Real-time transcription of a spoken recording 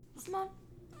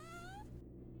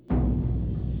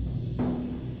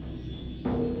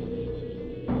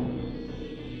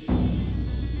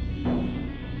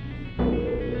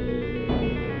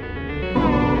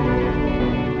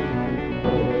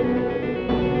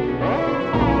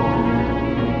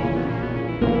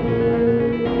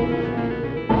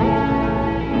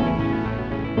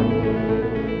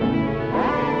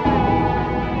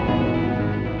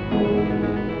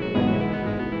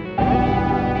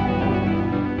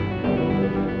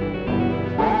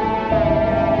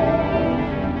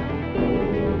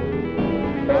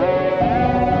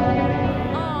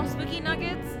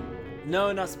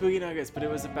No, not Spooky Nuggets, but it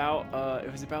was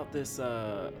about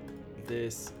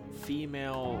this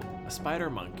female spider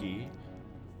monkey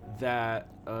that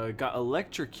got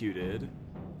electrocuted.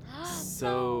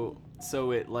 No.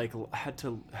 So it like had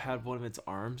to have one of its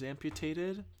arms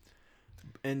amputated.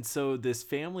 And so this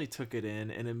family took it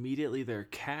in, and immediately their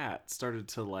cat started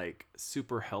to like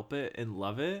super help it and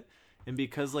love it. And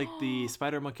because like the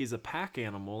spider monkey's a pack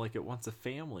animal, like it wants a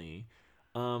family,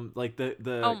 like Oh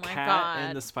the my cat and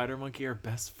god. the spider monkey are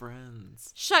best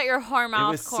friends. Shut your whore It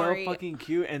mouth, was Corey. so fucking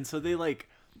cute. And so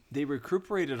they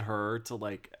recuperated her to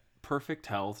like perfect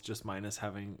health, just minus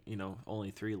having,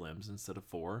 only 3 limbs instead of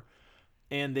 4.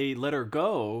 And they let her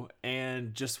go,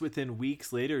 and just within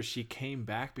weeks later she came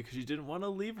back because she didn't want to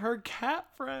leave her cat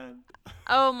friend.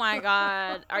 Oh my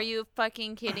god. Are you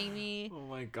fucking kidding me? Oh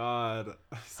my god.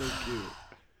 So cute.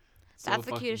 So That's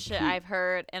the fucking cutest shit cute. I've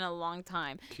heard in a long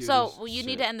time. Cutest So, you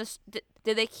need shit. to end this.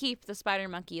 Did they keep the spider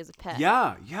monkey as a pet?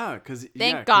 Yeah, Thank cause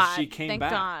God. she came Thank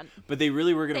back. God. But they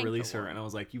really were gonna Thank the release her, Lord. and I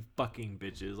was like, "You fucking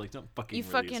bitches! Like, don't fucking You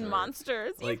release fucking her.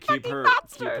 monsters. Like, You keep fucking her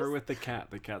monsters. with the cat.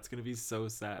 The cat's gonna be so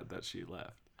sad that she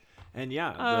left." And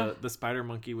yeah, Uh. the spider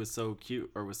monkey was so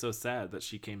cute, or was so sad that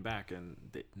she came back and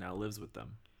now lives with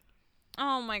them.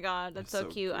 Oh my god. That's so So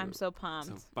cute. I'm cute. so pumped.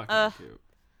 So fucking cute.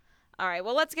 All right.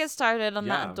 Well, let's get started on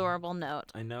that Yeah. adorable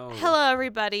note. I know. Hello,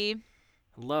 everybody.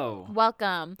 Hello.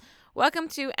 Welcome. Welcome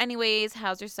to Anyways,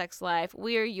 How's Your Sex Life?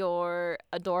 We're your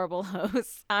adorable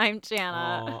hosts. I'm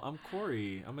Jana. Aw, I'm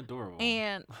Corey. I'm adorable.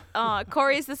 And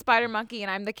Corey's the spider monkey, and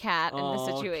I'm the cat in the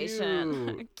Aw, situation.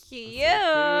 cute. Cute.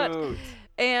 So cute.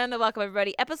 And welcome,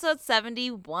 everybody. Episode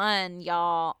 71,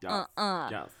 y'all. Yes.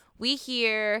 Yes. We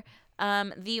here.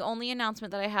 The only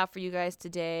announcement that I have for you guys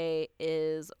today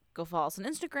is go follow us on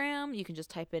Instagram. You can just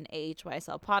type in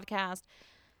AHYSL podcast.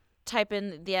 Type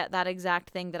in that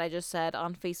exact thing that I just said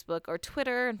on Facebook or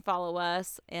Twitter and follow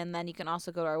us. And then you can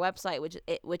also go to our website,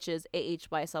 which is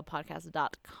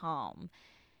ahyslpodcast.com.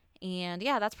 And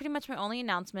yeah, that's pretty much my only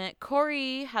announcement.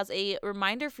 Corey has a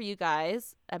reminder for you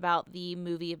guys about the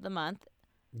movie of the month.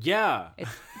 Yeah.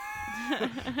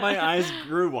 My eyes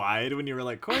grew wide when you were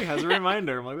like, Corey has a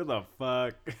reminder. I'm like, what the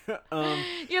fuck?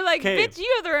 You're like, 'kay. bitch,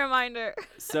 you have the reminder.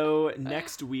 So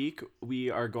next week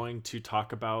we are going to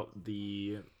talk about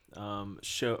the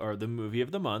show or the movie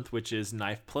of the month, which is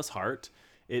Knife Plus Heart.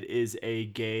 It is a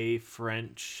gay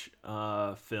French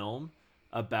film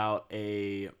about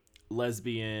a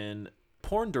lesbian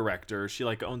porn director. She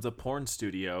like owns a porn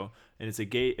studio, and it's a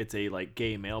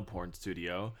gay male porn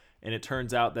studio. And it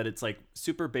turns out that it's like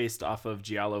super based off of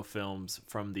giallo films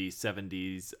from the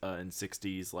 70s and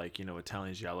 60s, like,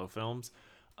 Italian giallo films.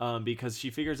 Because she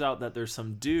figures out that there's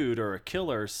some dude or a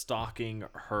killer stalking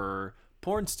her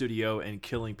porn studio and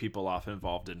killing people off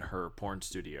involved in her porn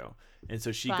studio. And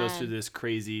so she goes Fun. through this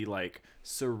crazy, like,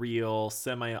 surreal,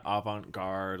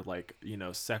 semi-avant-garde, like,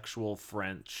 sexual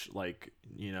French, like,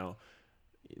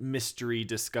 mystery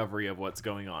discovery of what's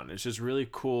going on. It's just really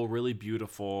cool, really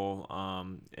beautiful,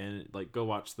 and like go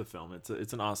watch the film.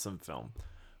 It's an awesome film.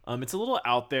 It's a little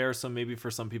out there, so maybe for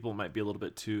some people it might be a little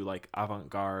bit too like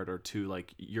avant-garde or too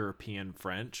like European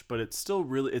French, but it's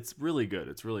really good.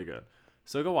 It's really good.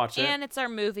 So go watch it. And it's our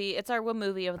movie. It's our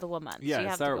movie of the month. Yeah, so you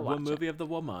it's have our to go watch movie of the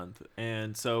month.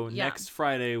 And so Yeah. next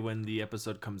Friday when the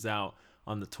episode comes out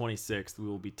on the 26th, we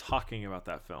will be talking about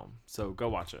that film. So go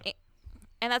watch it.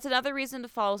 And that's another reason to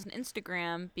follow us on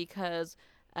Instagram, because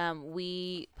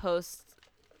we post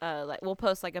we'll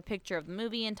post like a picture of the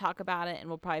movie and talk about it, and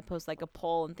we'll probably post like a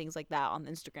poll and things like that on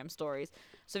the Instagram stories.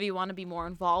 So if you want to be more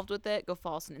involved with it, go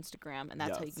follow us on Instagram, and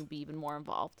that's how you Yes. can be even more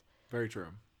involved. Very true.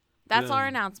 That's our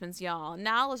Then- announcements, y'all.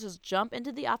 Now let's just jump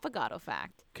into the affogato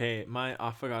fact. Okay, my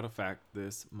affogato fact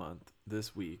this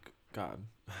week, God,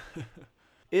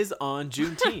 is on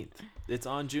Juneteenth. It's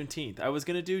on Juneteenth. I was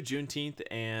gonna do Juneteenth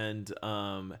and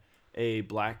a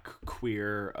black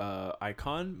queer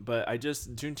icon, but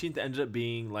Juneteenth ended up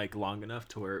being like long enough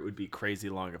to where it would be crazy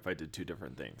long if I did 2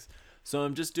 different things. So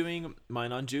I'm just doing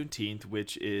mine on Juneteenth,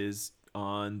 which is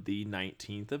on the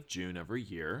 19th of June every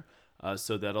year.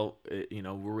 So that'll,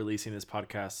 we're releasing this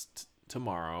podcast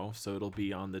tomorrow, so it'll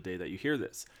be on the day that you hear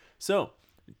this. So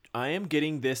I am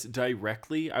getting this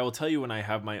directly. I will tell you when I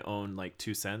have my own like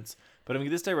 2 cents, but I'm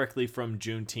getting this directly from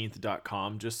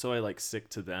Juneteenth.com, just so I like stick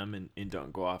to them and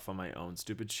don't go off on my own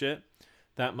stupid shit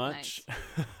that much.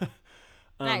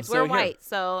 Nice. So We're here. white,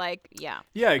 so like, yeah.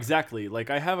 Yeah, exactly. Like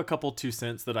I have a couple 2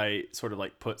 cents that I sort of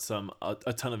like put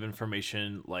a ton of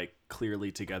information like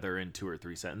clearly together in 2 or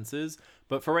 3 sentences.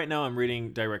 But for right now, I'm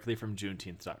reading directly from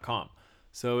Juneteenth.com.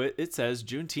 So it says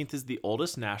Juneteenth is the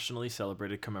oldest nationally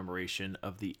celebrated commemoration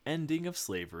of the ending of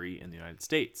slavery in the United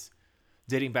States.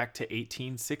 dating back to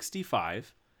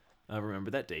 1865. Remember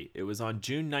that date. It was on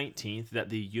June 19th that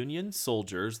the Union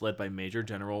soldiers, led by Major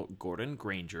General Gordon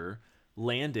Granger,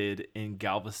 landed in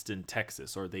Galveston,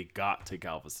 Texas, or they got to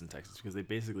Galveston, Texas, because they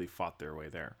basically fought their way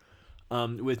there,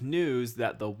 with news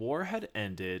that the war had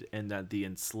ended and that the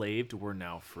enslaved were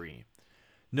now free.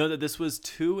 Note that this was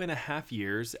 2.5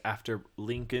 years after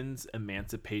Lincoln's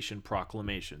Emancipation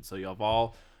Proclamation. So you've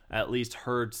all at least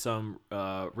heard some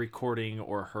recording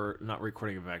or heard, not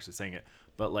recording of actually saying it,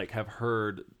 but like have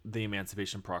heard the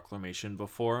Emancipation Proclamation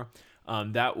before.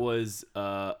 That was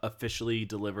officially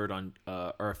delivered on,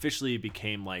 or officially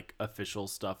became like official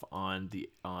stuff on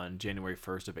January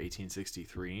 1st of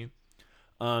 1863.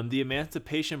 The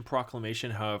Emancipation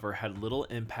Proclamation, however, had little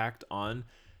impact on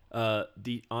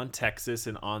Texas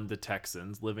and on the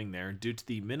Texans living there due to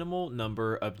the minimal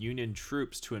number of Union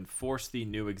troops to enforce the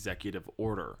new executive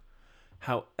order.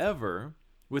 However,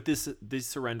 with this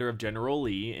surrender of General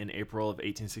Lee in April of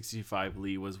 1865,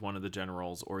 Lee was one of the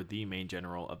generals, or the main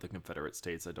general of the Confederate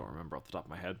States. I don't remember off the top of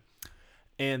my head.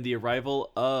 And the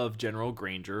arrival of General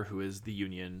Granger, who is the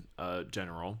Union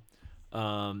general,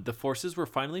 the forces were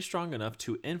finally strong enough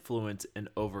to influence and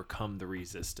overcome the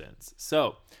resistance.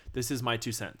 So, this is my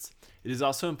 2 cents. It is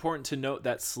also important to note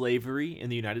that slavery in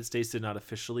the United States did not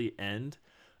officially end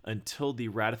until the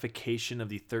ratification of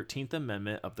the 13th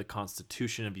Amendment of the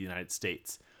Constitution of the United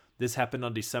States. This happened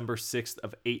on December 6th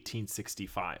of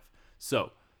 1865.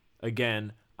 So,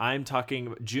 again, I'm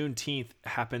talking Juneteenth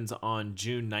happens on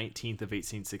June 19th of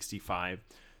 1865.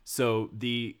 So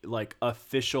the like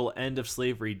official end of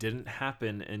slavery didn't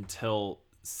happen until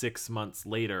 6 months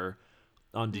later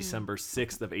on December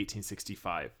 6th of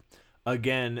 1865.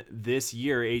 Again, this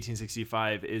year,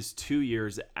 1865, is 2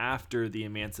 years after the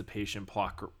Emancipation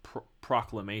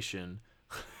Proclamation.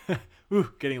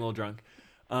 Ooh, getting a little drunk.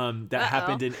 That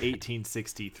happened in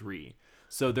 1863.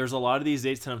 So there's a lot of these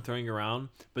dates that I'm throwing around,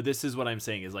 but this is what I'm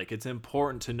saying is like it's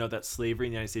important to know that slavery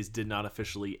in the United States did not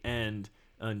officially end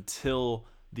until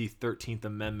the 13th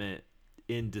Amendment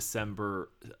in December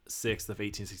 6th of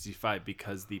 1865,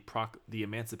 because the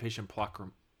Emancipation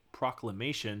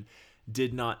Proclamation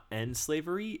did not end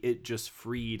slavery. It just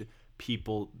freed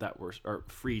people that were, or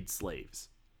freed slaves.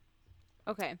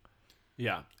 Okay.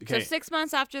 Yeah. Okay. So 6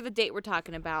 months after the date we're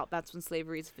talking about, that's when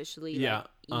slavery is officially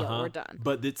we're done.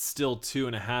 But it's still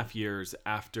 2.5 years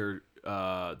after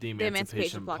the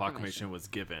Emancipation Proclamation was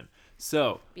given.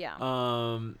 So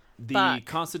the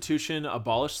Constitution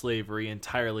abolished slavery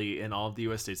entirely in all of the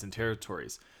U.S. states and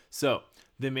territories. So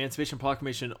the Emancipation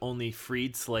Proclamation only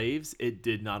freed slaves. It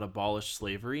did not abolish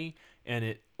slavery, and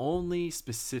it only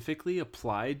specifically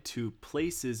applied to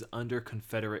places under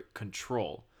Confederate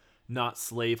control, not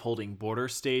slave-holding border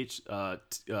states,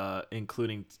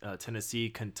 including Tennessee,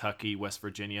 Kentucky, West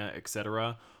Virginia,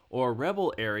 etc., or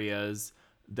rebel areas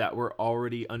that were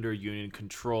already under Union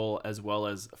control, as well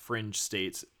as fringe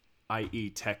states, i.e.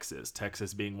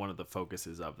 Texas being one of the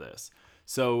focuses of this.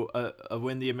 So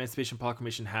when the Emancipation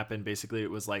Proclamation happened, basically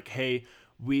it was like, hey,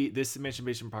 this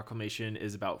Emancipation Proclamation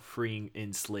is about freeing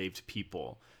enslaved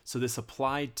people. So this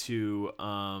applied to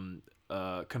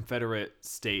Confederate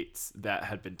states that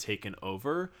had been taken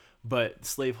over, but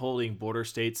slaveholding border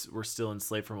states were still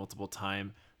enslaved for multiple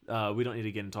time. We don't need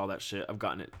to get into all that shit. I've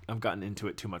gotten into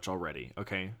it too much already.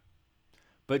 Okay.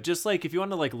 But just like, if you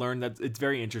want to like learn that, it's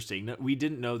very interesting. We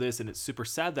didn't know this, and it's super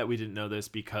sad that we didn't know this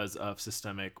because of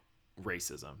systemic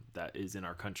racism that is in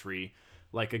our country.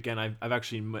 Like, again, I've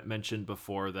actually mentioned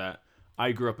before that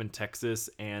I grew up in Texas,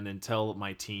 and until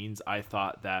my teens, I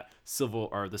thought that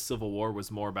the Civil War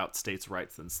was more about states'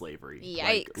 rights than slavery. Yikes!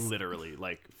 Like, literally,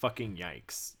 like fucking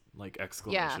yikes! Like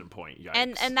exclamation point!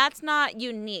 Yikes! And that's not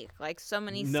unique. Like so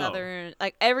many southern,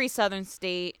 like every southern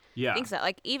state thinks that.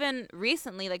 Like even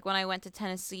recently, like when I went to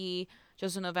Tennessee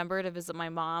just in November to visit my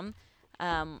mom,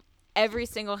 every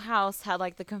single house had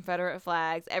like the Confederate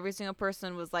flags. Every single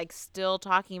person was like still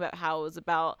talking about how it was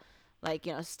about, like,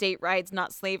 you know, state rights,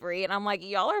 not slavery. And I'm like,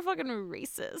 y'all are fucking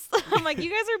racist. I'm like, you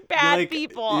guys are bad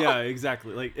people. Yeah,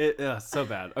 exactly. Like, so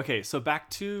bad. Okay, so back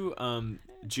to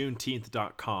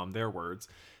Juneteenth.com, their words.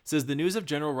 It says, the news of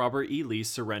General Robert E. Lee's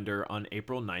surrender on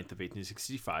April 9th of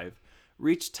 1865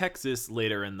 reached Texas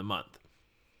later in the month.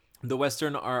 The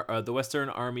Western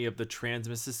Army of the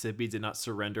Trans-Mississippi did not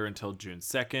surrender until June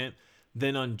 2nd.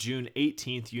 Then on June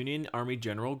 18th, Union Army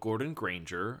General Gordon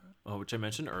Granger, which I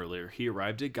mentioned earlier, he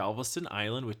arrived at Galveston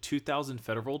Island with 2,000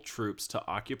 federal troops to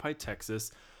occupy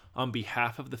Texas on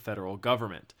behalf of the federal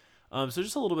government. So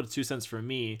just a little bit of 2 cents from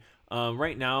me.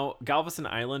 Right now, Galveston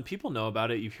Island, people know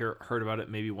about it. You've heard about it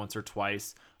maybe once or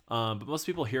twice. But most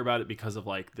people hear about it because of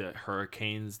like the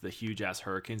hurricanes, the huge ass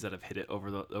hurricanes that have hit it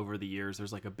over the years.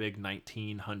 There's like a big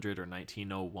 1900 or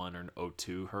 1901 or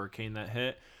 02 hurricane that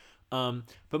hit.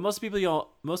 But most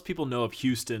people know of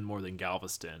Houston more than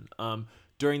Galveston.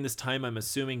 During this time, I'm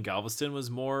assuming Galveston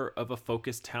was more of a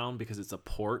focused town because it's a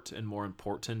port and more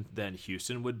important than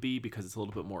Houston would be because it's a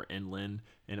little bit more inland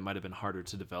and it might have been harder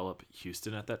to develop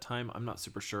Houston at that time. I'm not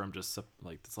super sure. I'm just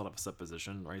like, that's a lot of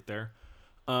supposition right there.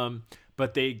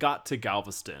 But they got to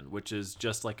Galveston, which is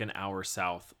just like an hour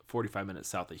south, 45 minutes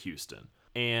south of Houston,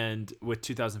 and with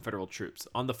 2,000 federal troops.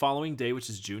 On the following day, which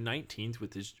is June 19th,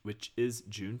 which is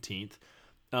Juneteenth,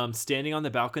 standing on the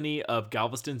balcony of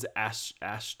Galveston's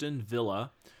Ashton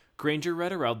Villa, Granger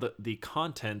read aloud the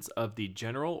contents of the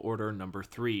General Order Number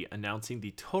 3, announcing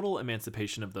the total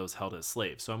emancipation of those held as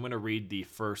slaves. So I'm going to read the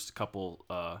first couple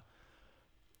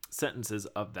sentences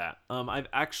of that.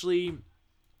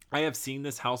 I have seen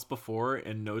this house before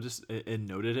and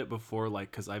noted it before,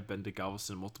 like, because I've been to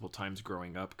Galveston multiple times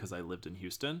growing up because I lived in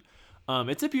Houston.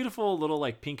 It's a beautiful little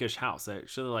like pinkish house.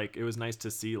 Actually, like, it was nice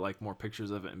to see like more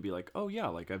pictures of it and be like, oh yeah,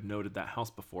 like I've noted that house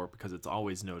before because it's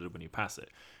always noted when you pass it.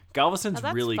 Galveston's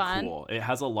really fun. Cool. It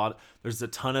has there's a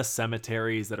ton of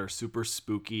cemeteries that are super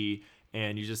spooky,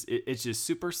 and it's just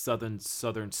super southern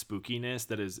spookiness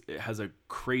it has a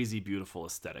crazy beautiful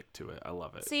aesthetic to it. I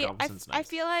love it. See, Galveston's nice. I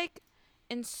feel like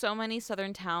in so many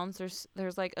southern towns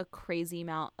there's like a crazy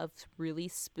amount of really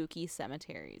spooky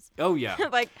cemeteries. Oh yeah.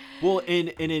 Like, well,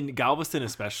 in Galveston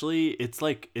especially, it's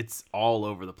like it's all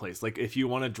over the place. Like if you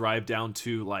want to drive down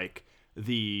to like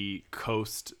the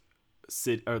coast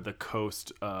what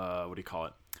do you call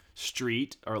it,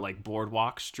 street, or like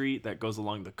boardwalk street that goes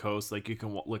along the coast, like you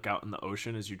can look out in the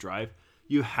ocean as you drive,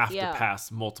 you have to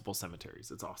pass multiple cemeteries.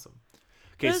 It's awesome.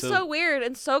 It's so weird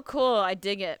and so cool. I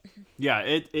dig it.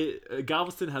 Yeah,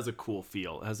 Galveston has a cool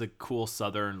feel. It has a cool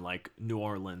southern, like New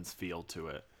Orleans feel to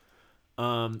it.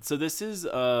 So this is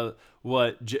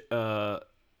what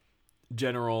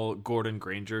General Gordon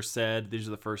Granger said. These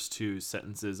are the first two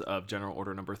sentences of General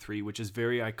Order Number 3, which is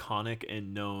very iconic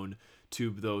and known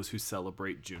to those who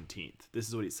celebrate Juneteenth. This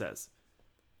is what he says.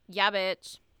 Yeah,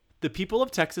 bitch. The people of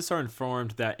Texas are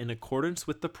informed that in accordance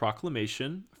with the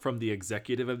proclamation from the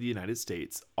Executive of the United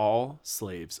States, all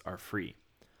slaves are free.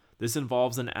 This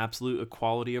involves an absolute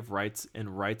equality of rights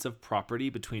and rights of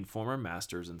property between former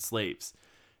masters and slaves,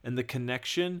 and the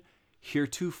connection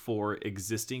heretofore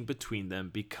existing between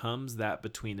them becomes that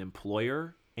between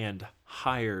employer and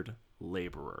hired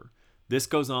laborer. This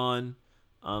goes on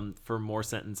for more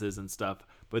sentences and stuff,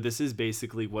 but this is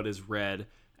basically what is read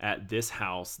at this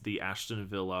house, the Ashton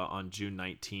Villa, on June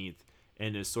 19th,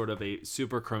 and is sort of a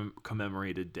super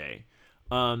commemorated day.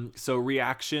 So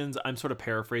reactions, I'm sort of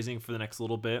paraphrasing for the next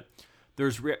little bit.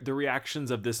 The reactions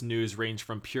of this news range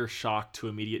from pure shock to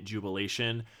immediate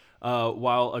jubilation,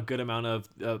 while a good amount of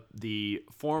the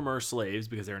former slaves,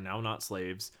 because they're now not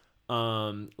slaves,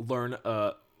 while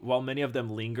many of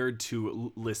them lingered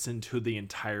to listen to the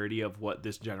entirety of what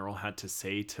this general had to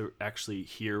say, to actually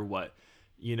hear what,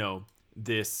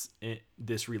 this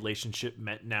relationship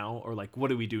meant now, or like, what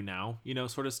do we do now,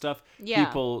 sort of stuff. Yeah.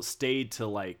 People stayed to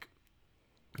like,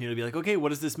 be like, okay, what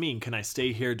does this mean? Can I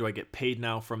stay here? Do I get paid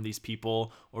now from these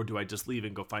people, or do I just leave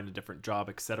and go find a different job,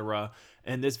 etc.?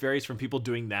 And this varies from people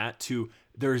doing that to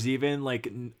there's even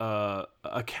like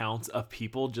accounts of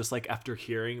people just like after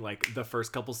hearing like the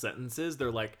first couple sentences,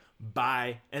 they're like,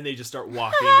 bye, and they just start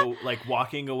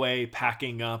walking away,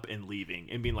 packing up and leaving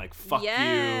and being like, fuck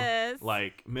you,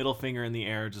 like middle finger in the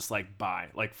air, just like bye,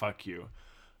 like fuck you.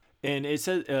 And it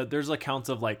says there's accounts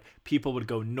of like people would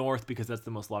go north because that's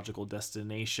the most logical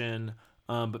destination.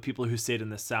 But people who stayed in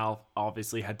the South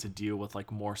obviously had to deal with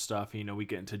like more stuff. We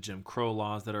get into Jim Crow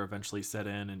laws that are eventually set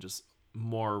in, and just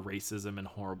more racism and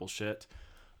horrible shit.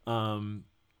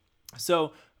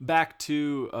 So back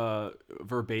to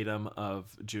verbatim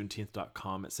of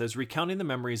Juneteenth.com. It says, recounting the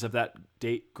memories of that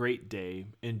great day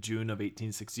in June of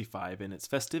 1865 and its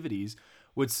festivities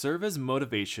would serve as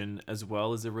motivation as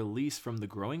well as a release from the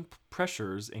growing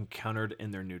pressures encountered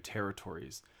in their new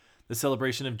territories. The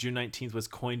celebration of June 19th was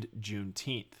coined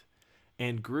Juneteenth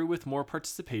and grew with more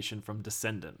participation from the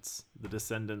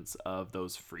descendants of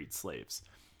those freed slaves.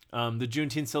 The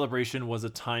Juneteenth celebration was a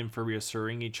time for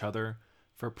reassuring each other,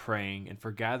 for praying, and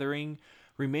for gathering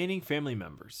remaining family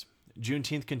members.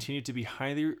 Juneteenth continued to be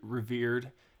highly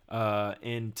revered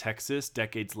in Texas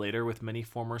decades later, with many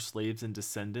former slaves and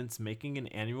descendants making an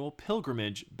annual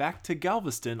pilgrimage back to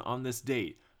Galveston on this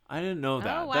date. I didn't know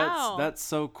that. Oh, wow. That's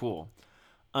so cool.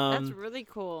 That's really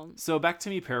cool. So back to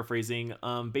me paraphrasing.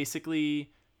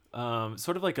 Basically,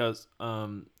 sort of like a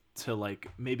to like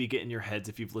maybe get in your heads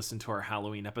if you've listened to our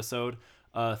Halloween episode.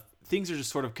 Things are just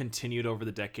sort of continued over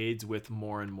the decades with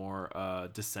more and more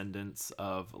descendants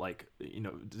of like, you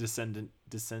know,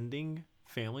 descending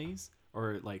families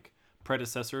or like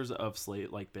predecessors of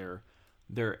slave, like their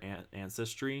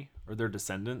ancestry or their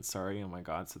descendants. Sorry, oh my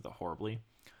God, I said that horribly.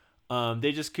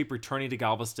 They just keep returning to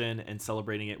Galveston and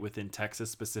celebrating it within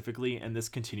Texas specifically, and this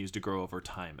continues to grow over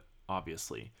time,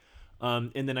 obviously.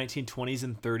 In the 1920s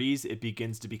and 30s, it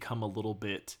begins to become a little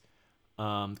bit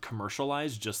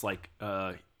commercialized, just like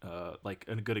a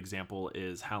good example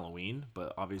is Halloween,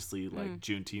 but obviously like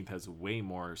Juneteenth has way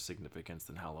more significance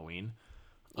than Halloween.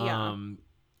 Yeah.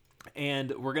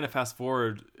 And we're going to fast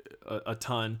forward a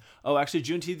ton. Oh, actually,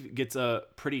 Juneteenth gets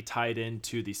pretty tied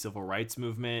into the civil rights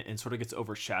movement and sort of gets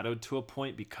overshadowed to a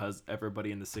point because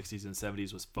everybody in the 60s and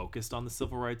 70s was focused on the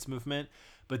civil rights movement.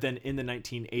 But then in the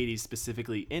 1980s,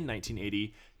 specifically in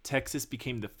 1980, Texas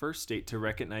became the first state to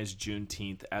recognize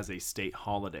Juneteenth as a state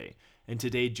holiday. And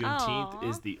today, Juneteenth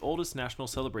is the oldest national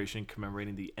celebration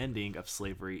commemorating the ending of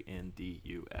slavery in the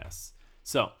U.S.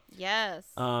 So, yes.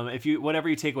 If you whatever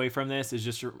you take away from this is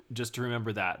just to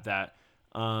remember that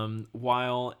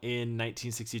while in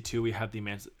 1862 we have the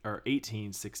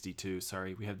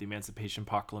Emancipation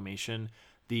Proclamation,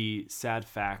 the sad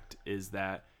fact is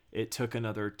that it took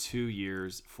another 2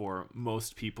 years for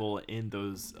most people in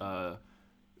those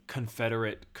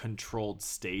Confederate controlled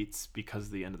states because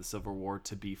of the end of the Civil War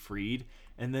to be freed,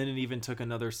 and then it even took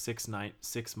another 6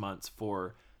 months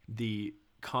for the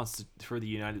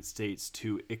United States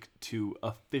to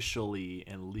officially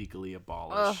and legally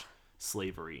abolish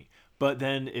slavery. But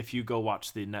then if you go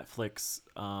watch the Netflix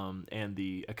and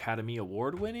the Academy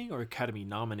Award winning or Academy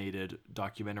nominated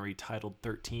documentary titled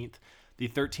 13th, the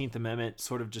 13th Amendment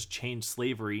sort of just changed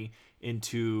slavery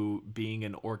into being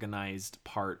an organized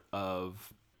part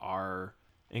of our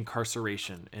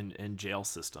incarceration and jail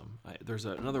system. There's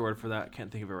another word for that. I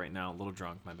can't think of it right now. A little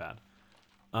drunk, my bad.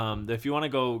 If you want to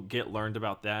go get learned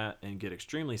about that and get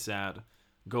extremely sad,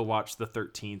 go watch the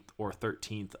 13th or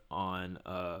 13th on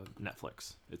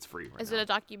Netflix. It's free right now. Is it a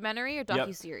documentary or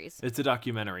docuseries? Yep. It's a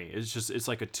documentary. It's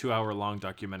like a 2-hour long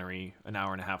documentary, an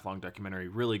hour and a half long documentary.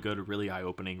 Really good, really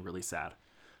eye-opening, really sad.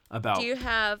 Do you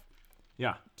have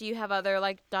other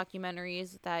like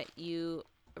documentaries that you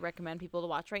recommend people to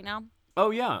watch right now?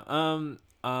 Oh yeah.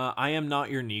 I Am Not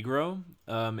Your Negro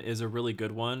is a really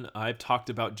good one. I've talked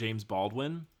about James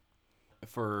Baldwin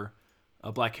for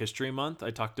Black History Month.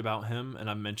 I talked about him and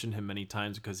I've mentioned him many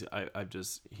times because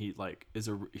he's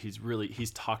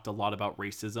talked a lot about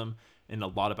racism and a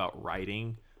lot about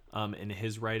writing in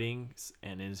his writings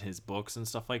and in his books and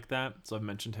stuff like that. So I've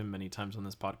mentioned him many times on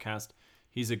this podcast.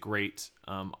 He's a great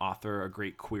author, a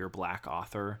great queer Black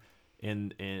author.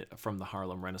 From the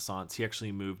Harlem Renaissance. He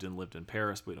actually moved and lived in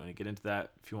Paris. We don't need to get into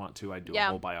that. If you want to, I do a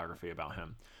whole biography about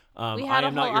him. We had a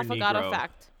whole Affogato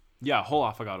fact. Yeah, a whole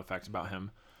Affogato fact about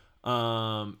him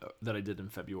that I did in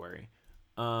February.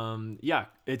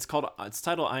 It's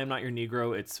titled I Am Not Your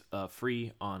Negro. It's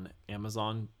free on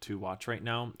Amazon to watch right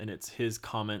now, and it's his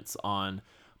comments on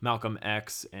Malcolm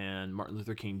X and Martin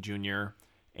Luther King Jr.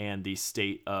 and the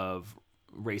state of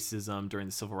racism during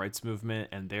the civil rights movement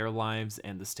and their lives,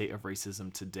 and the state of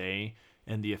racism today,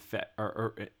 and the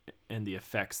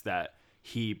effects that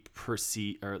he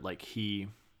he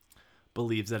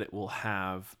believes that it will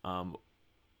have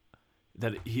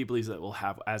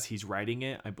as he's writing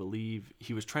it. I believe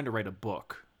he was trying to write a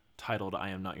book titled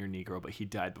I Am Not Your Negro, but he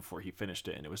died before he finished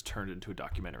it, and it was turned into a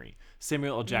documentary.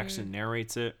 Samuel L. Jackson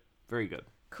narrates it. Very good.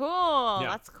 Cool. Yeah.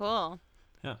 That's cool.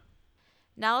 Yeah.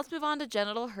 Now let's move on to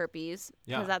genital herpes,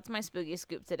 because that's my spooky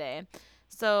scoop today.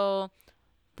 So,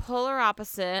 polar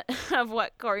opposite of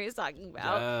what Corey is talking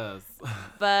about. Yes.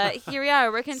 But here we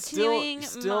are. We're continuing.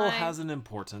 Still has an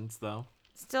importance, though.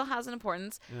 Still has an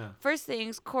importance. Yeah. First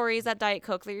things, Corey, is that Diet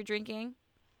Coke that you're drinking?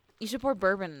 You should pour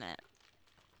bourbon in it.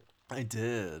 I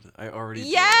did. I already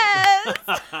did. Yes!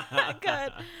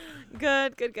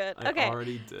 Good. Okay. I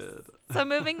already did. So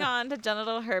moving on to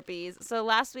genital herpes. So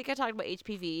last week I talked about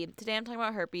HPV. Today I'm talking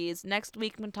about herpes. Next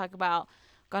week I'm going to talk about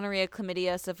gonorrhea,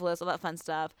 chlamydia, syphilis, all that fun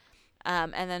stuff.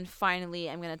 And then finally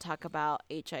I'm going to talk about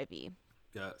HIV.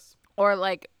 Yes. Or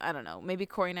I don't know, maybe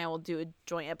Corey and I will do a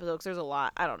joint episode because there's a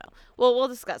lot. I don't know. We'll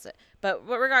discuss it. But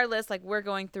regardless, we're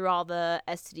going through all the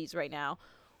STDs right now.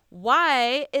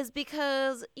 Why is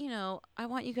because, I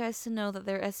want you guys to know that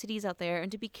there are STDs out there and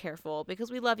to be careful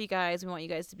because we love you guys. We want you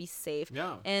guys to be safe.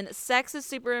 Yeah. And sex is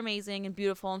super amazing and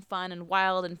beautiful and fun and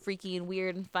wild and freaky and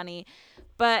weird and funny.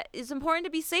 But it's important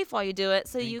to be safe while you do it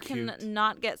so you can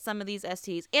not get some of these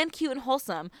STDs. And cute and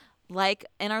wholesome. like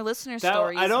in our listener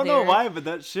stories. I don't know why, but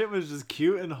that shit was just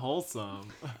cute and wholesome.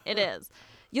 It is.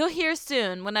 You'll hear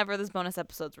soon whenever our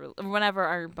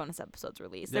bonus episodes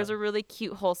release. Yeah. There's a really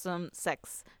cute, wholesome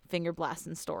sex finger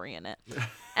blasting story in it.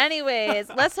 Anyways,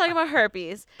 let's talk about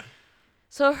herpes.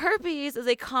 So herpes is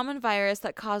a common virus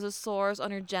that causes sores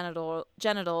on your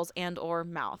genitals and or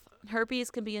mouth.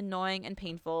 Herpes can be annoying and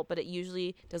painful, but it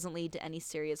usually doesn't lead to any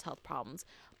serious health problems.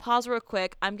 Pause real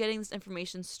quick. I'm getting this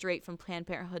information straight from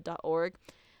PlannedParenthood.org.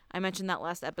 I mentioned that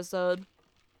last episode.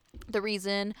 The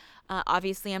reason,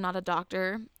 obviously, I'm not a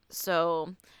doctor,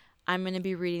 so I'm going to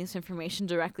be reading this information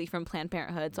directly from Planned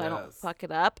Parenthood, so I don't fuck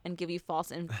it up and give you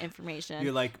false information.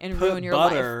 You're like, and put ruin your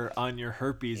butter life. on your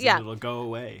herpes Yeah. and it'll go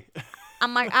away.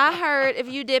 I'm like, I heard if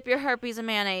you dip your herpes in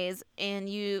mayonnaise and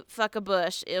you fuck a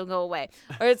bush, it'll go away.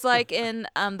 Or it's like in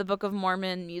the Book of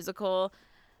Mormon musical,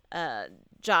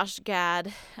 Josh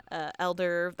Gad,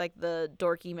 elder, like the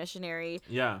dorky missionary,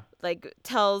 Yeah. like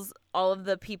tells all of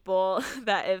the people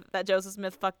that Joseph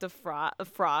Smith fucked a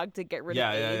frog to get rid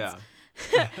of AIDS.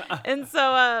 Yeah. And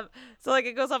so like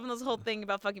it goes off on this whole thing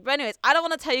about fucking. But anyways, I don't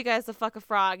want to tell you guys to fuck a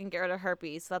frog and get rid of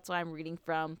herpes. So that's why I'm reading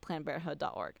from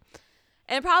PlannedParenthood.org.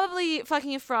 And probably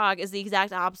fucking a frog is the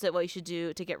exact opposite what you should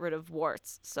do to get rid of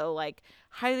warts. So like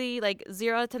highly, like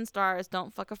 0 out of 10 stars,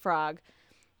 don't fuck a frog.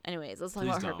 Anyways, let's talk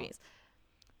about herpes.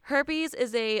 Herpes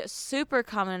is a super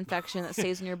common infection that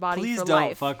stays in your body Please for don't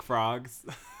life. fuck frogs.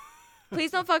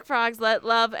 Please don't fuck frogs. Let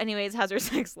love, anyways, has your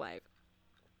sex life.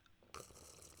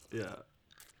 Yeah.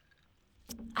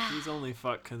 Please only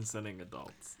fuck consenting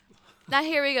adults. Now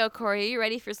here we go, Corey. Are you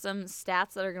ready for some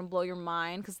stats that are going to blow your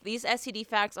mind? Because these STD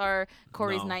facts are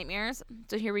Corey's nightmares.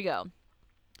 So here we go.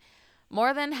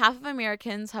 More than half of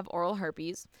Americans have oral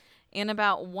herpes, and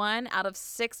about 1 out of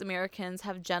 6 Americans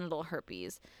have genital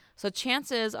herpes. So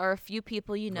chances are a few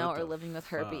people you know are living with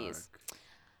herpes.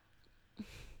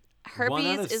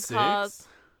 Herpes is caused.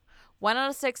 1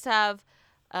 out of 6 have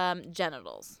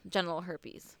genital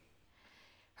herpes.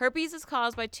 Herpes is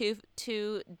caused by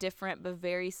two different but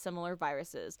very similar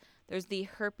viruses. There's the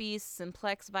herpes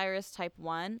simplex virus type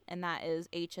 1, and that is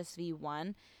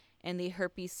HSV1, and the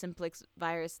herpes simplex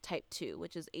virus type 2,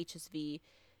 which is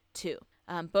HSV2.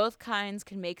 Both kinds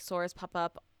can make sores pop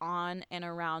up on and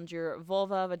around your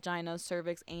vulva, vagina,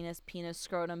 cervix, anus, penis,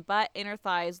 scrotum, butt, inner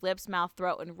thighs, lips, mouth,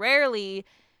 throat, and rarely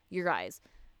your eyes.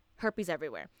 Herpes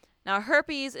everywhere. Now,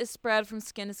 herpes is spread from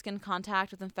skin-to-skin contact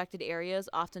with infected areas,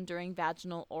 often during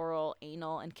vaginal, oral,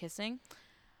 anal, and kissing.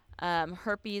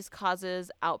 Herpes causes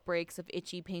outbreaks of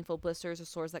itchy, painful blisters or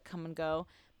sores that come and go.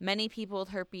 Many people with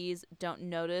herpes don't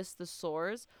notice the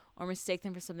sores or mistake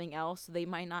them for something else, so they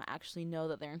might not actually know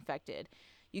that they're infected.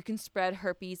 You can spread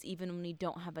herpes even when you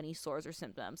don't have any sores or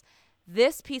symptoms.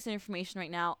 This piece of information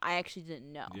right now, I actually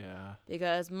didn't know. Yeah.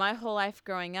 Because my whole life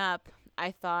growing up,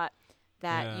 I thought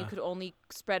that you could only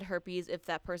spread herpes if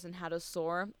that person had a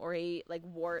sore or a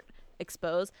wart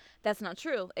exposed. That's not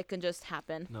true. It can just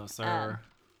happen. No, sir.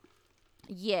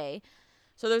 Yay.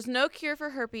 So there's no cure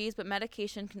for herpes, but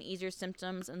medication can ease your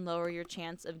symptoms and lower your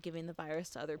chance of giving the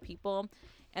virus to other people.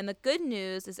 And the good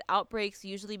news is outbreaks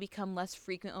usually become less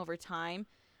frequent over time.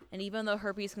 And even though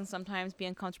herpes can sometimes be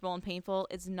uncomfortable and painful,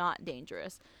 it's not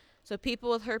dangerous. So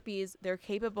people with herpes, they're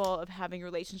capable of having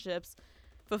relationships,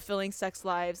 fulfilling sex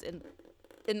lives, and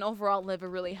overall live a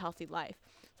really healthy life.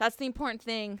 That's the important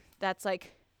thing that's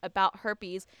about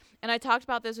herpes. And I talked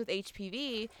about this with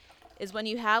HPV, is when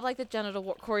you have the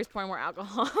genital Corey's pouring more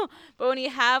alcohol, but when you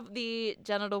have the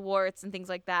genital warts and things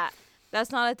like that,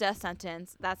 that's not a death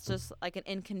sentence. That's just an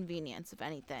inconvenience, if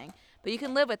anything. But you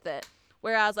can live with it.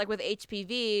 Whereas with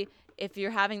HPV, if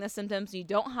you're having the symptoms and you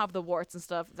don't have the warts and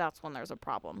stuff, that's when there's a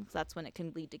problem. That's when it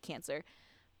can lead to cancer.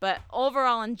 But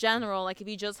overall, in general, if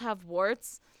you just have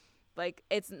warts,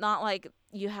 it's not like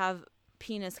you have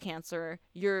penis cancer.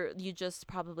 You just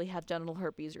probably have genital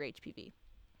herpes or HPV.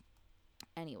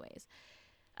 Anyways,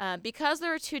 because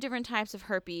there are 2 different types of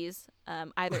herpes,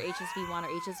 either HSV1 or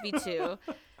HSV2,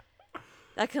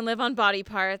 that can live on body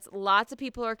parts, lots of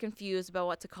people are confused about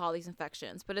what to call these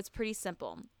infections, but it's pretty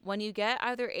simple. When you get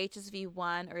either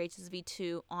HSV1 or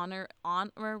HSV2 on or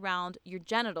around your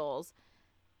genitals,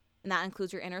 and that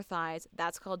includes your inner thighs,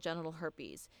 that's called genital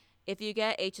herpes. If you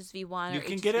get HSV1 you or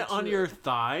can HSV2, get it on your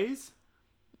thighs?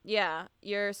 Yeah,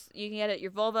 you can get it your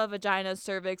vulva, vagina,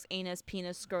 cervix, anus,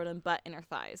 penis, scrotum, butt, inner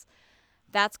thighs.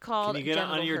 That's called Can you get it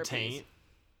on your herpes. taint?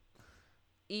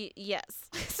 Yes.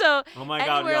 So oh my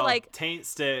god, anywhere y'all, taint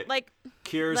stick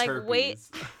cures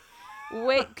herpes.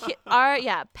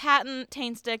 Patent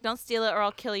taint stick. Don't steal it or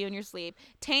I'll kill you in your sleep.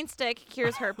 Taint stick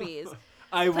cures herpes.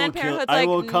 I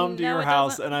will come to your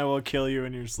house and I will kill you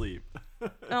in your sleep.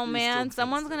 Oh He's man, still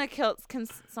someone's taint gonna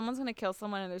someone's gonna kill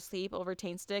someone in their sleep over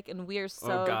taint stick, and we are stick.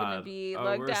 so Oh gonna god. be Oh,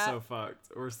 looked we're at. so fucked.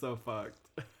 We're so fucked.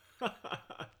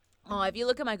 Oh, if you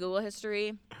look at my Google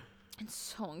history, it's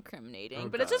so incriminating. Oh,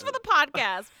 but it's just for God. the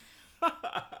podcast.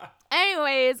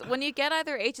 Anyways, when you get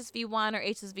either HSV1 or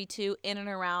HSV2 in and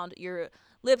around your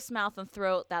lips, mouth, and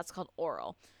throat, that's called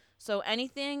oral. So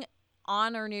anything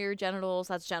on or near your genitals,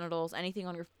 that's genitals. Anything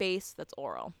on your face, that's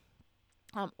oral.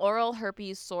 Oral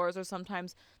herpes sores are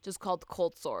sometimes just called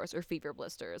cold sores or fever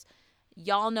blisters.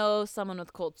 Y'all know someone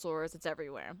with cold sores. It's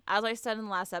everywhere. As I said in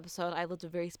the last episode, I lived a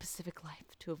very specific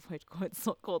life to avoid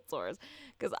cold sores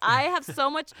because I have so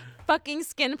much fucking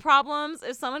skin problems.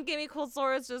 If someone gave me cold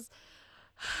sores, just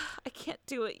I can't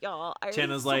do it, y'all.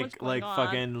 Channa's like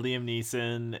fucking Liam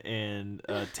Neeson in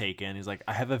Taken. He's like,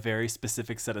 I have a very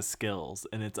specific set of skills,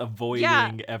 and it's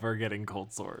avoiding ever getting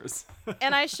cold sores.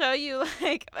 And I show you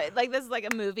like this is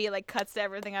like a movie, like cuts to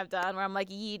everything I've done where I'm like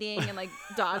yeeting and like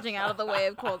dodging out of the way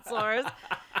of cold sores.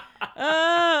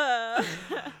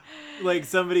 Like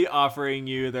somebody offering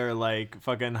you their like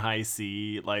fucking high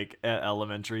C like at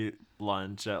elementary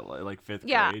lunch at like 5th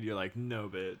grade. You're like, no,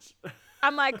 bitch.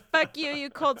 I'm like, fuck you,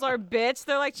 you cold sore bitch.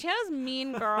 They're like, Channa's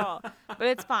mean girl. But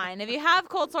it's fine. If you have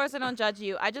cold sores, I don't judge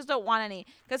you. I just don't want any.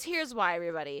 Because here's why,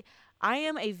 everybody. I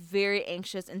am a very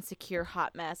anxious, insecure,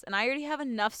 hot mess. And I already have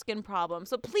enough skin problems.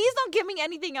 So please don't give me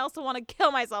anything else to want to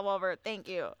kill myself over. Thank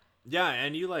you. Yeah,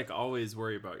 and you like always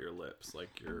worry about your lips,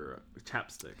 like your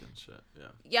chapstick and shit. Yeah.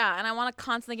 Yeah, and I want to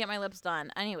constantly get my lips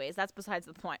done. Anyways, that's besides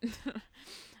the point.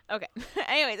 Okay.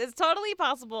 Anyways, it's totally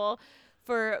possible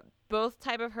for both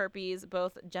type of herpes,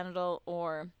 both genital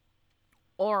or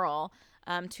oral,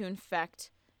 to infect,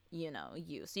 you.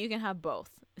 So you can have both,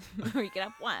 or you can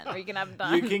have one, or you can have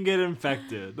none. You can get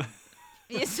infected.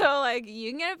 So like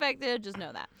you can get infected. Just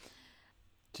know that.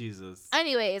 Jesus.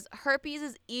 Anyways, herpes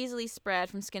is easily spread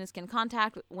from skin-to-skin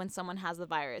contact when someone has the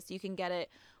virus. You can get it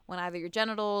when either your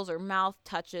genitals or mouth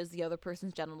touches the other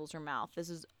person's genitals or mouth. This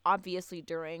is obviously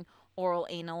during oral,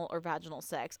 anal, or vaginal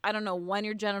sex. I don't know when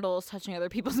your genital is touching other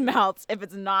people's mouths if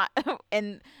it's not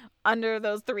in under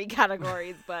those 3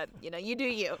 categories, but you do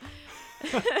you.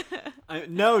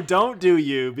 No, don't do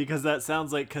you, because that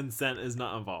sounds like consent is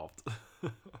not involved.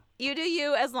 You do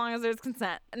you as long as there's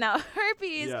consent. Now,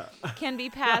 herpes can be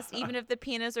passed even if the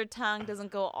penis or tongue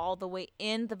doesn't go all the way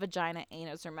in the vagina,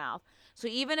 anus, or mouth. So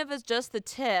even if it's just the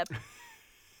tip,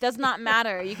 does not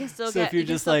matter. You can still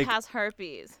pass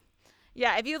herpes.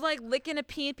 Yeah, if you like licking a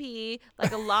pee-pee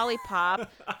like a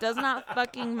lollipop, does not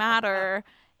fucking matter.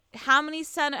 How many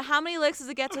licks does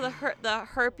it get to the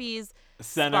herpes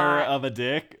center spot? Of a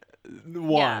dick? 1.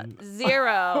 Yeah,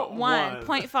 0, 1,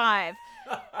 0.5.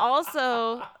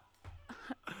 Also,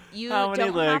 how many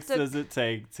licks does it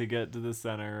take to get to the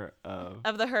center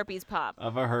of the herpes pop?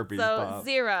 Of a herpes pop. So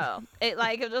 0. It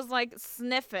just like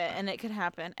sniff it and it could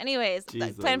happen. Anyways,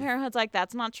 Planned Parenthood's like,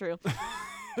 that's not true.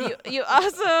 You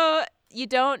also you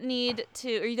don't need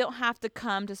to, or you don't have to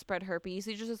come to spread herpes.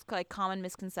 These are just like common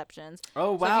misconceptions.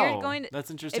 Oh wow, that's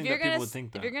interesting that people would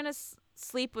think that. If you're gonna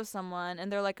sleep with someone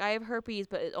and they're like, I have herpes,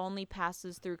 but it only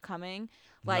passes through coming,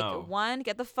 like, no. 1,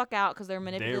 get the fuck out because they're a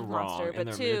manipulative monster.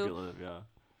 But 2,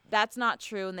 that's not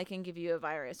true, and they can give you a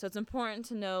virus. So it's important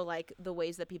to know like the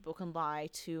ways that people can lie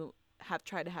to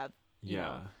try to have you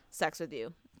know, sex with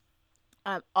you.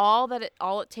 All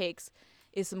it takes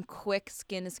is some quick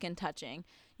skin to skin touching.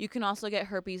 You can also get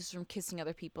herpes from kissing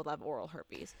other people that have oral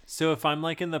herpes. So if I'm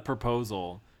like in the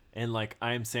proposal and like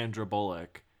I'm Sandra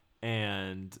Bullock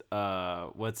and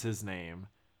what's his name?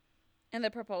 In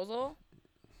the proposal?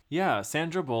 Yeah,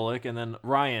 Sandra Bullock and then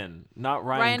Ryan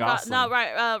Gosling.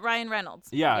 Ryan Reynolds.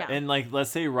 Yeah, and like let's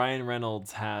say Ryan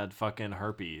Reynolds had fucking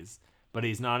herpes, but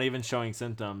he's not even showing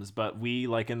symptoms, but we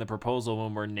like in the proposal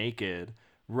when we're naked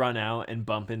run out and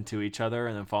bump into each other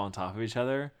and then fall on top of each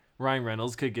other. Ryan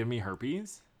Reynolds could give me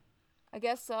herpes? I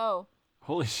guess so.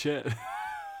 Holy shit.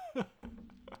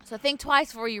 So think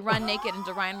twice before you run naked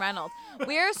into Ryan Reynolds.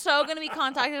 We are so going to be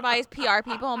contacted by his PR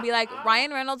people and be like,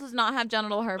 Ryan Reynolds does not have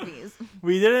genital herpes.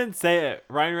 We didn't say it.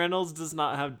 Ryan Reynolds does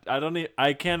not have. I don't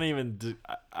even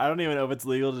know if it's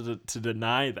legal to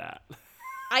deny that.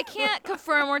 I can't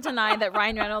confirm or deny that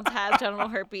Ryan Reynolds has genital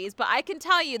herpes, but I can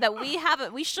tell you that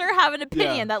we sure have an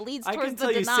opinion that leads towards the deny.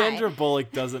 I can tell you Sandra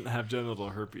Bullock doesn't have genital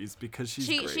herpes because she's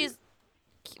great.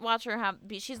 Watch her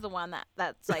she's the one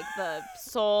that's like the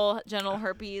sole genital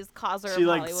herpes causer of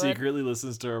Hollywood. She secretly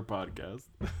listens to our podcast.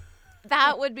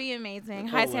 That would be amazing.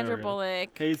 Hi, Sandra Bullock.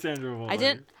 Hey, Sandra Bullock.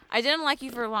 I didn't like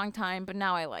you for a long time, but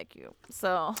now I like you.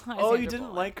 So you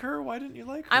didn't like her? Why didn't you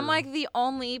like her? I'm like the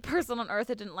only person on earth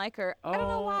that didn't like her. I don't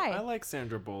know why. I like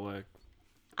Sandra Bullock.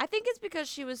 I think it's because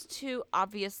she was too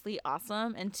obviously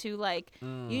awesome and too like,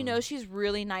 she's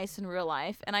really nice in real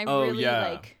life. And I really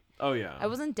like. Oh, yeah. I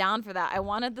wasn't down for that. I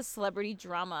wanted the celebrity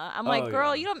drama. I'm like,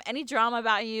 girl, you don't have any drama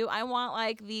about you. I want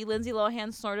like the Lindsay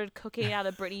Lohan snorted cocaine out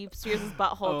of Britney Spears'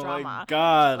 butthole drama. Oh my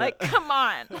God. Like, come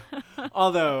on.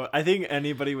 Although I think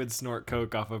anybody would snort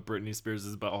coke off of Britney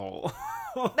Spears' butthole.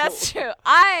 That's true.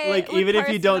 I like even if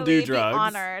you don't do drugs,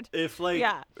 honored. if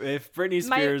Britney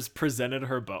Spears presented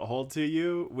her butthole to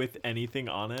you with anything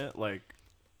on it, like.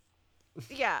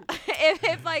 Yeah,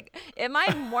 if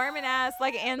my Mormon ass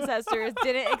like ancestors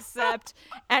didn't accept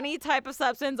any type of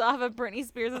substance off of Britney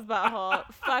Spears' butthole,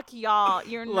 fuck y'all,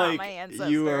 you're not my ancestor.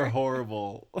 You are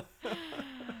horrible.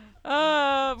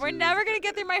 We're never gonna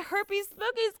get through my herpes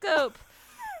smoky scope.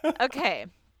 Okay,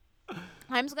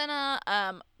 I'm just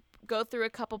gonna go through a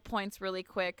couple points really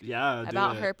quick. Yeah,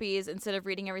 about herpes instead of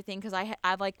reading everything because I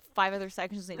have like 5 other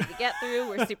sections we need to get through.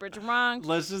 We're super drunk.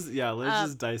 Let's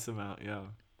just dice them out. Yeah.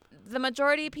 The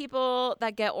majority of people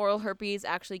that get oral herpes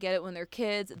actually get it when they're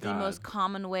kids. The most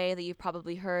common way that you've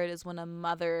probably heard is when a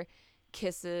mother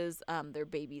kisses their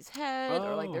baby's head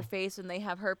or like their face when they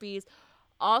have herpes.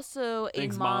 Also,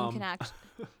 Thanks,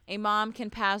 a mom can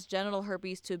pass genital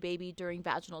herpes to a baby during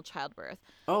vaginal childbirth.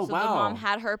 Oh, so wow. the mom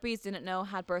had herpes, didn't know,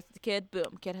 had birth the kid,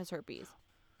 boom, kid has herpes.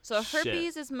 So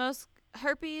herpes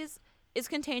is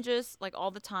contagious like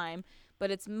all the time, but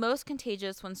it's most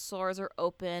contagious when sores are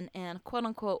open and quote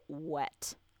unquote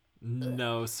wet.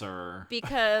 No, sir.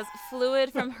 Because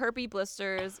fluid from herpes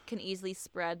blisters can easily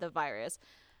spread the virus.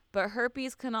 But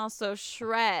herpes can also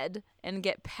shred and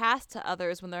get passed to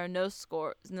others when there are no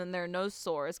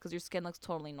sores because your skin looks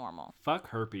totally normal. Fuck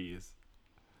herpes.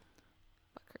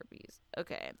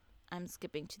 Okay, I'm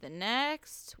skipping to the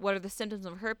next. What are the symptoms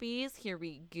of herpes? Here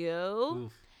we go.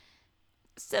 Oof.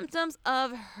 Symptoms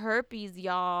of herpes,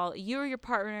 y'all. You or your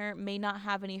partner may not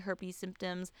have any herpes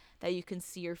symptoms that you can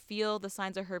see or feel. The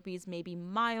signs of herpes may be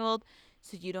mild,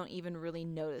 so you don't even really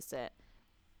notice it.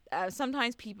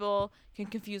 Sometimes people can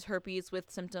confuse herpes with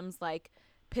symptoms like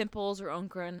pimples or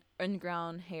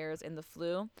ungrown hairs in the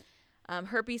flu.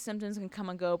 Herpes symptoms can come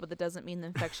and go, but that doesn't mean the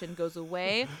infection goes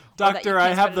away. Doctor, I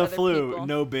have the flu. People.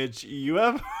 No, bitch, you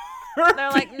have herpes.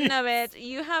 They're like, no, bitch,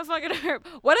 you have fucking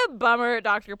herpes. What a bummer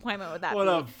doctor appointment would that be? What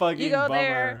a fucking you go bummer.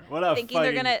 There what a thinking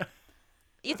fucking...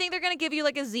 You think they're gonna give you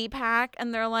like a Z-Pack,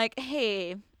 and they're like,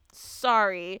 hey,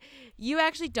 sorry, you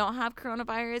actually don't have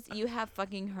coronavirus. You have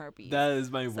fucking herpes. That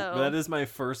is my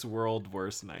first world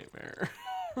worst nightmare.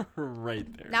 Right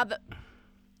there. Now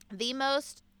the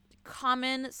most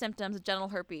common symptoms of genital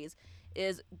herpes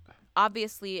is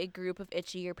obviously a group of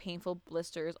itchy or painful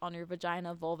blisters on your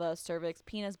vagina, vulva, cervix,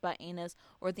 penis, butt, anus,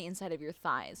 or the inside of your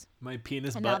thighs. My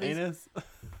penis, butt, anus?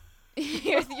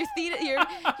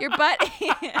 your butt.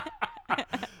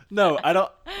 No, I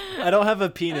don't have a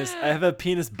penis. I have a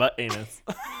penis, butt, anus.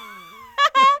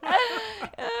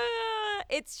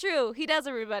 It's true. He does,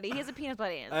 everybody. He has a penis,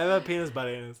 butt, anus. I have a penis, butt,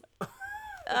 anus.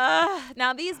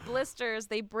 Now these blisters,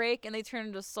 they break and they turn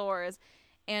into sores.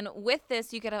 And with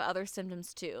this, you could have other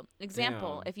symptoms too.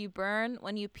 Example, if you burn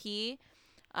when you pee,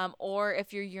 or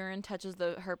if your urine touches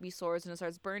the herpes sores and it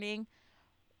starts burning,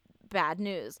 bad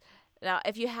news. Now,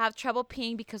 if you have trouble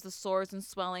peeing because the sores and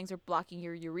swellings are blocking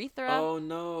your urethra, oh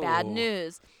no, bad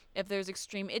news. If there's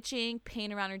extreme itching,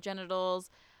 pain around your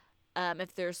genitals,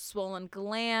 if there's swollen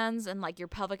glands and like your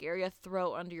pelvic area,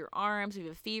 throat, under your arms, if you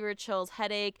have fever, chills,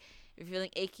 headache, if you're feeling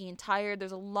achy and tired,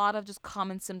 there's a lot of just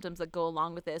common symptoms that go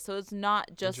along with this. So it's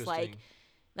not just like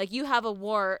you have a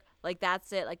wart, like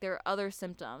that's it. Like there are other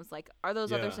symptoms. Like are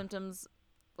those other symptoms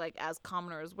like as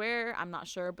common or as rare? I'm not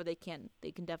sure, but they can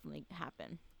definitely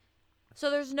happen. So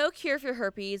there's no cure for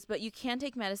herpes, but you can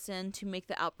take medicine to make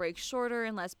the outbreak shorter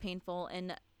and less painful,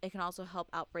 and it can also help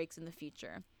outbreaks in the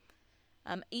future.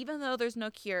 Even though there's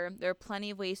no cure, there are plenty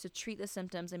of ways to treat the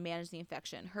symptoms and manage the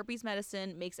infection. Herpes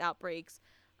medicine makes outbreaks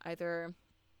either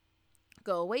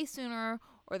go away sooner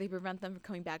or they prevent them from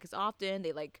coming back as often.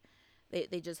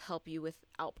 They just help you with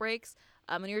outbreaks.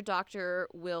 And your doctor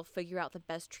will figure out the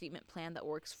best treatment plan that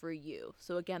works for you.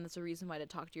 So again, that's a reason why to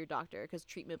talk to your doctor, because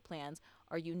treatment plans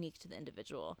are unique to the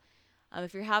individual.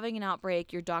 If you're having an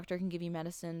outbreak, your doctor can give you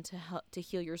medicine to help to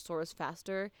heal your sores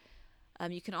faster.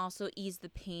 You can also ease the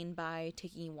pain by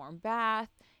taking a warm bath,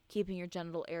 keeping your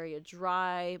genital area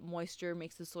dry. Moisture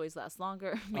makes the sores last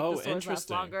longer.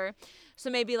 So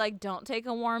maybe like don't take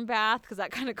a warm bath, because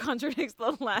that kind of contradicts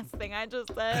the last thing I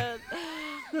just said.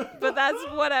 But that's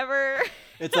whatever.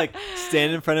 It's like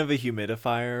stand in front of a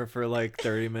humidifier for like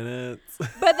 30 minutes.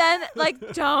 But then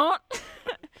like don't.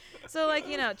 So like,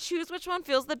 choose which one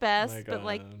feels the best, but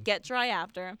like get dry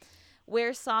after.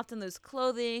 Wear soft and loose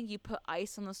clothing. You put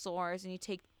ice on the sores, and you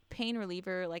take pain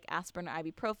reliever like aspirin or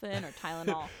ibuprofen or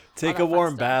Tylenol. Take a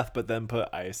warm bath, but then put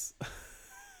ice.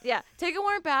 Yeah, take a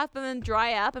warm bath, but then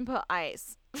dry up and put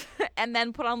ice. And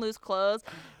then put on loose clothes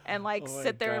and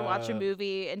sit there and watch a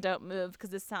movie and don't move because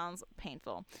this sounds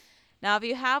painful. Now, if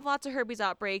you have lots of herpes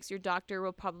outbreaks, your doctor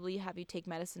will probably have you take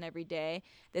medicine every day.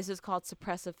 This is called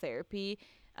suppressive therapy.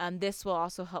 This will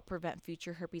also help prevent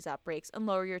future herpes outbreaks and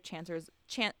lower your chances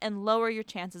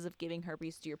of giving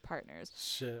herpes to your partners.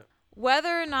 Shit.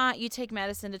 Whether or not you take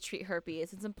medicine to treat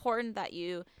herpes, it's important that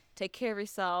you take care of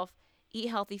yourself, eat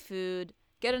healthy food,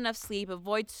 get enough sleep,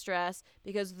 avoid stress,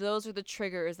 because those are the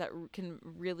triggers that can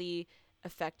really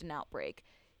affect an outbreak.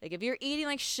 Like if you're eating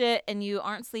like shit and you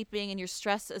aren't sleeping and you're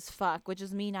stressed as fuck, which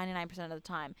is me 99% of the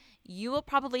time, you will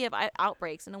probably have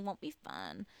outbreaks and it won't be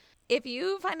fun. If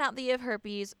you find out that you have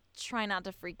herpes, try not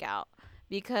to freak out,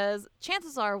 because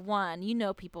chances are, one, you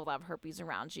know people that have herpes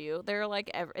around you. They're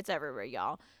it's everywhere,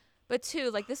 y'all. But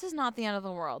two, this is not the end of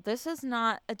the world. This is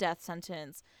not a death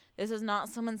sentence. This is not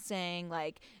someone saying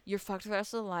you're fucked for the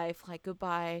rest of life,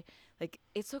 goodbye.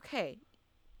 It's okay.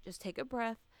 Just take a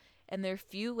breath. And there are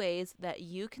few ways there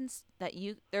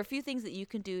are a few things that you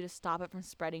can do to stop it from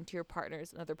spreading to your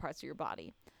partners and other parts of your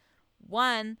body.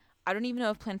 One, I don't even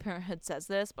know if Planned Parenthood says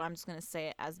this, but I'm just going to say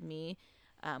it as me,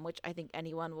 which I think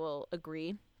anyone will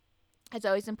agree. It's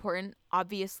always important,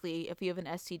 obviously, if you have an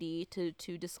STD,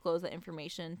 to disclose that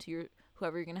information to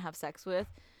whoever you're going to have sex with,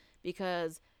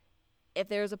 because if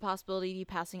there's a possibility of you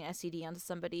passing an STD onto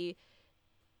somebody,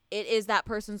 it is that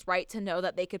person's right to know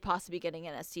that they could possibly be getting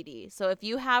an STD. So if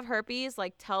you have herpes,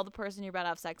 tell the person you're about to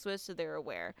have sex with so they're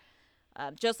aware.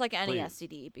 Just like any Please.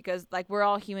 STD, because we're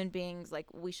all human beings,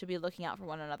 we should be looking out for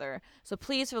one another. So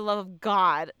please, for the love of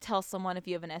God, tell someone if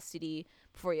you have an STD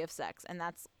before you have sex. And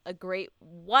that's a great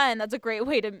way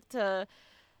to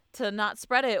not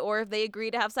spread it. Or if they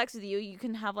agree to have sex with you, you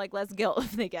can have less guilt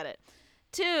if they get it.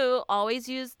 Two, always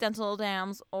use dental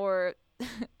dams, or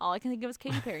all I can think of is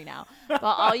Katy Perry now. But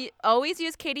always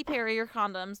use Katy Perry or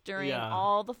condoms during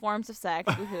all the forms of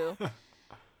sex. Woohoo.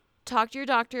 Talk to your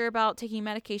doctor about taking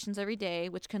medications every day,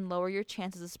 which can lower your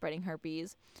chances of spreading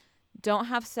herpes. Don't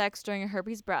have sex during a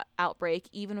herpes outbreak,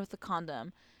 even with a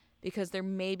condom, because there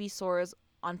may be sores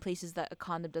on places that a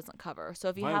condom doesn't cover. So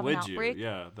if you have an outbreak,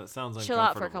 yeah, that sounds uncomfortable. Chill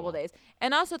out for a couple of days.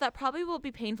 And also, that probably will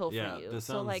be painful for you. Yeah, this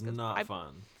sounds not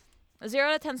fun. 0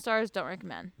 out of 10 stars, don't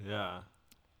recommend. Yeah.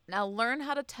 Now, learn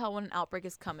how to tell when an outbreak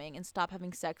is coming and stop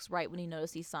having sex right when you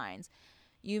notice these signs.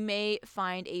 You may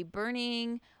find a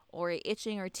burning or a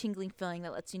itching or tingling feeling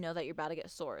that lets you know that you're about to get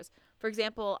sores. For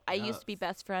example, I used to be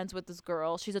best friends with this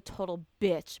girl. She's a total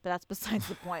bitch, but that's besides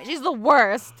the point. She's the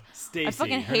worst. Stacy. I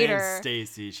fucking hate her.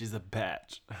 Stacy. She's a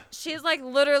bitch. She's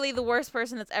literally the worst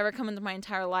person that's ever come into my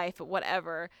entire life, but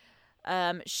whatever.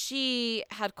 She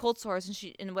had cold sores,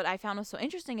 and what I found was so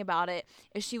interesting about it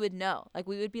is she would know.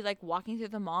 We would be walking through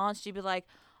the mall, and she'd be like,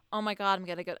 "Oh my God,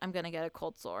 I'm gonna get a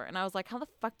cold sore." And I was like, "How the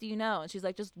fuck do you know?" And she's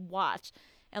like, "Just watch."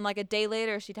 And a day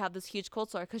later, she'd have this huge cold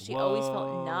sore because she always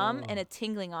felt numb and a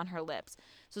tingling on her lips.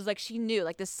 So it's she knew.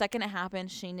 The second it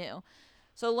happened, she knew.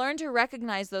 So learn to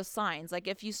recognize those signs.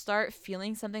 If you start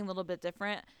feeling something a little bit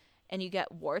different and you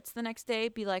get warts the next day,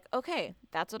 be like, okay,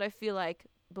 that's what I feel like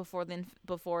before an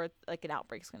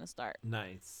outbreak's going to start.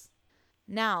 Nice.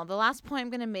 Now, the last point I'm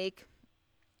going to make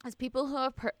is people who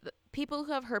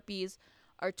have herpes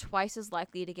are twice as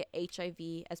likely to get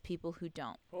HIV as people who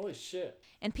don't. Holy shit.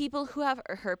 And people who have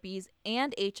herpes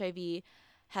and HIV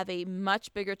have a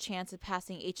much bigger chance of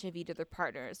passing HIV to their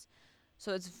partners.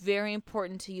 So it's very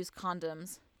important to use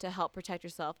condoms to help protect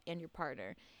yourself and your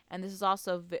partner. And this is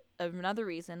also another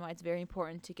reason why it's very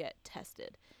important to get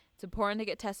tested. It's important to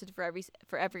get tested for every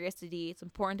STD. It's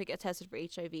important to get tested for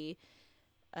HIV.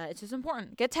 It's just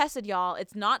important. Get tested, y'all.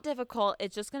 It's not difficult.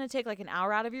 It's just going to take an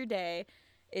hour out of your day.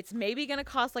 It's maybe going to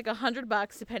cost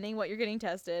 $100 depending what you're getting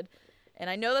tested. And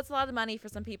I know that's a lot of money for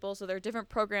some people, so there are different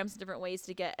programs and different ways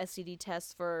to get STD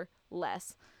tests for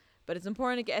less. But it's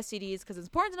important to get STDs because it's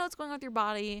important to know what's going on with your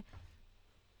body.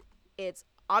 It's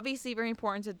obviously very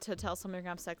important to tell someone you're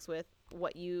going to have sex with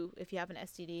if you have an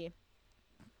STD.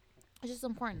 It's just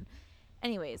important.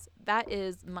 Anyways, that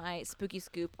is my spooky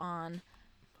scoop on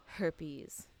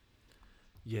herpes.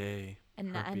 Yay.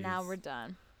 And now we're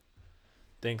done.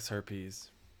 Thanks,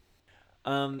 herpes.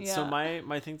 So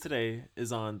my thing today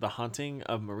is on The Haunting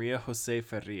of Maria Jose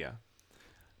Ferreira.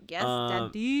 Yes,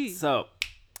 Daddy. So,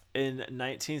 in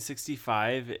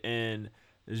 1965 in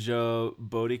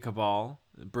Jaboticabal,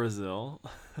 Brazil.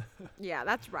 Yeah,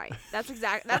 that's right. That's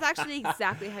actually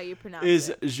exactly how you pronounce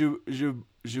it. Is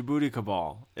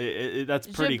Jaboticabal. That's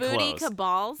pretty close.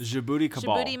 Jaboticabals.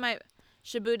 Jaboticabal.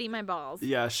 Shabooty my balls.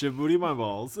 Yeah, shabooty my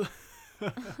balls.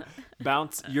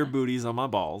 Bounce your booties on my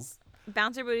balls.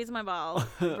 Bounce your booties on my balls.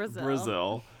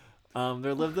 Brazil.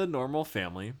 There lived a normal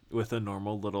family with a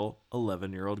normal little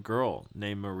 11-year-old girl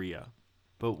named Maria.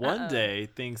 But one day,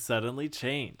 things suddenly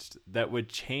changed that would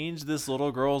change this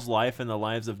little girl's life and the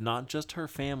lives of not just her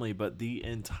family, but the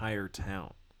entire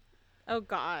town. Oh,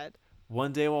 God.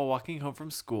 One day while walking home from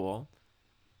school,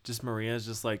 just Maria's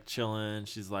just like chilling.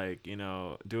 She's like,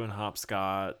 doing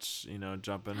hopscotch,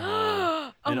 jumping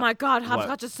home. Oh my God,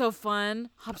 hopscotch is so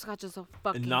fun. Hopscotch is so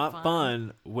fucking Not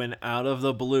fun when out of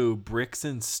the blue, bricks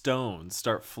and stones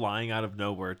start flying out of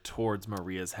nowhere towards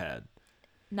Maria's head.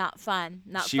 Not fun.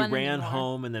 She ran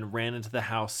home and then ran into the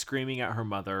house screaming at her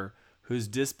mother, whose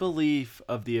disbelief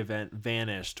of the event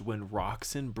vanished when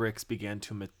rocks and bricks began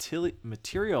to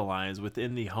materialize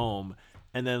within the home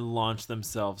and then launch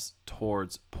themselves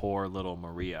towards poor little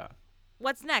Maria.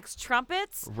 What's next?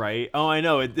 Trumpets? Right? Oh, I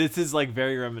know. This is like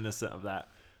very reminiscent of that.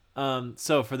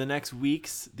 So for the next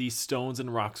weeks, these stones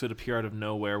and rocks would appear out of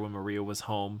nowhere when Maria was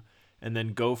home and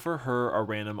then go for her or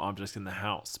random objects in the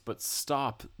house, but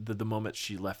stop the moment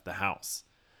she left the house.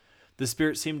 The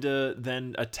spirit seemed to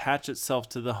then attach itself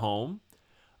to the home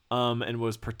and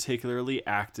was particularly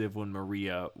active when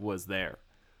Maria was there.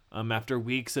 After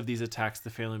weeks of these attacks, the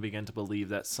family began to believe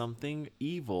that something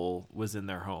evil was in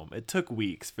their home. It took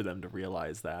weeks for them to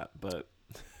realize that, but...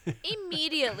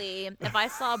 Immediately, if I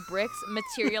saw bricks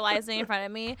materializing in front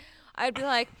of me, I'd be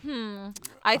like,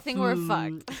 I think we're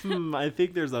fucked. I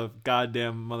think there's a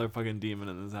goddamn motherfucking demon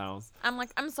in this house. I'm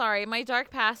like, I'm sorry. My dark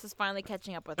past is finally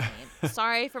catching up with me.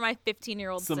 Sorry for my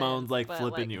 15-year-old Simone's sins, like but,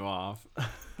 flipping you off.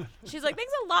 She's like,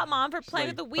 thanks a lot, Mom, for playing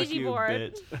with the Ouija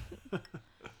board.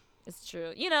 It's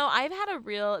true. I've had a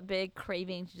real big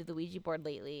craving to do the Ouija board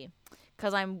lately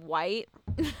because I'm white.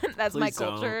 That's my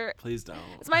culture. Please don't.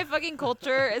 It's my fucking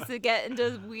culture is to get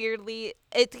into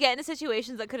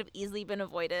situations that could have easily been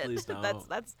avoided. Please don't.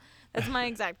 That's my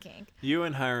exact kink. You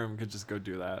and Hiram could just go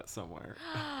do that somewhere.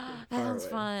 That sounds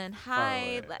fun.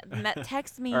 Hi,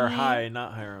 text me. Or hi,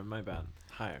 not Hiram. My bad.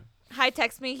 Hi,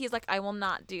 text me. He's like, I will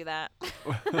not do that.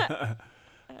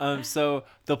 So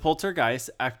the poltergeist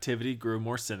activity grew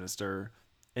more sinister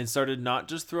and started not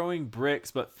just throwing bricks,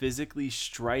 but physically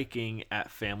striking at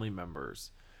family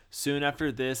members. Soon after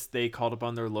this, they called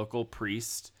upon their local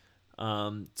priest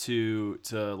to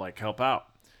like help out.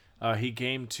 He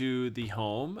came to the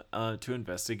home to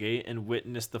investigate and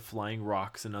witnessed the flying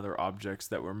rocks and other objects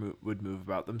that would move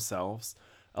about themselves,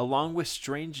 along with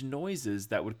strange noises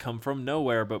that would come from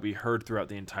nowhere but be heard throughout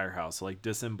the entire house, so like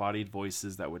disembodied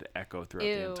voices that would echo throughout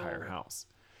the entire house.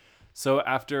 So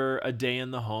after a day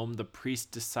in the home, the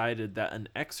priest decided that an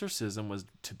exorcism was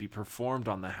to be performed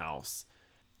on the house.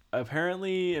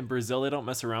 Apparently in Brazil they don't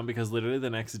mess around, because literally the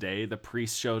next day the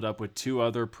priest showed up with 2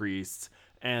 other priests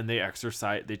and they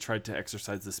tried to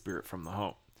exorcise the spirit from the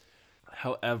home.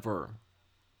 However,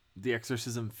 the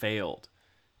exorcism failed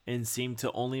and seemed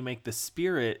to only make the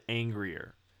spirit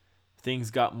angrier. Things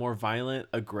got more violent,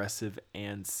 aggressive,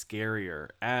 and scarier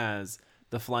as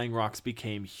the flying rocks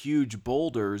became huge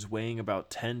boulders weighing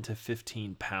about 10 to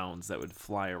 15 pounds that would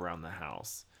fly around the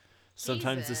house.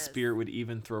 Sometimes the spirit would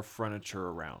even throw furniture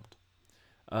around.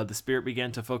 The spirit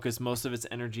began to focus most of its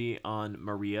energy on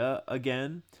Maria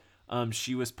again.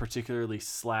 She was particularly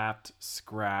slapped,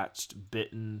 scratched,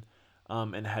 bitten,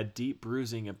 and had deep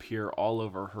bruising appear all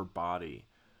over her body.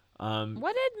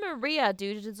 What did Maria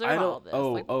do to deserve all this?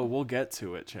 We'll get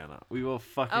to it, Channa. We will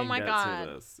fucking get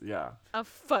to this. Yeah. Oh,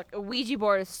 fuck. A Ouija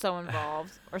board is so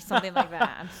involved. Or something like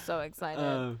that. I'm so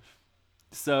excited.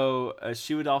 So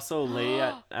she would also lay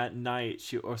at night.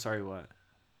 What?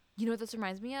 You know what this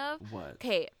reminds me of? What?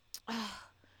 Okay.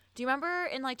 Do you remember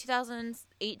in like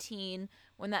 2018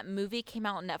 when that movie came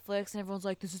out on Netflix and everyone's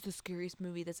like, this is the scariest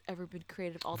movie that's ever been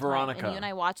created of all Veronica. time? And you and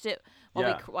I watched it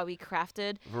while we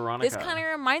crafted. Veronica. This kind of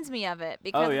reminds me of it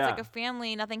because it's like a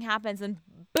family, nothing happens, and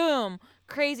boom,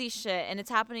 crazy shit. And it's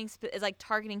happening, it's like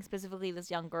targeting specifically this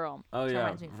young girl. Oh,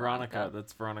 yeah. Veronica.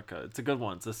 That's Veronica. It's a good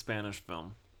one. It's a Spanish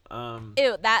film. Ew,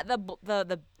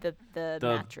 the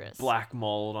mattress. Black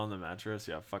mold on the mattress.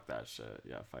 Yeah, fuck that shit.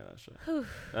 Yeah, fuck that shit.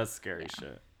 That's scary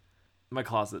shit. My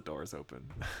closet door is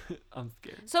open. I'm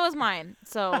scared. So is mine.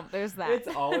 So there's that. It's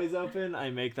always open. I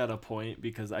make that a point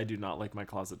because I do not like my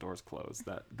closet doors closed.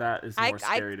 That is more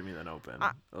scary to me than open.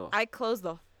 I close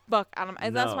the fuck out of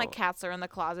them. That's my cats are in the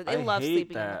closet. They love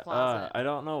sleeping in the closet. I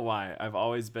don't know why. I've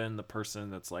always been the person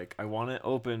that's like, I want it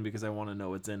open because I want to know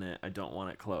what's in it. I don't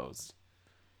want it closed.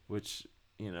 Which,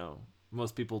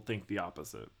 most people think the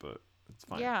opposite, but it's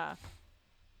fine. Yeah.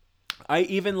 I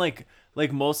even like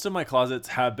most of my closets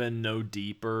have been no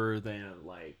deeper than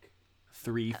like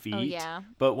 3 feet. Oh yeah.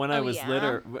 But when I Oh, was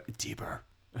yeah. deeper.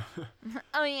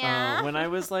 Oh yeah. When I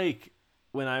was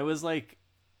like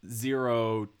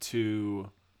 0 to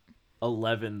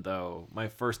 11 though, my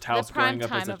first house prime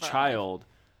growing up as time a of our child,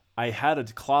 I had a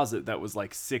closet that was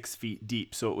like 6 feet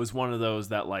deep. So it was one of those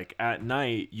that like at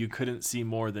night you couldn't see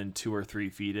more than 2 or 3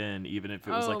 feet in, even if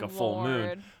it was like a full moon.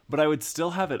 Lord. But I would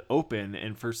still have it open,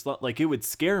 and like it would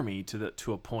scare me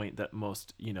to a point that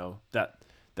most,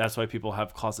 that's why people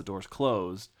have closet doors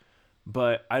closed.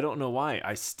 But I don't know why.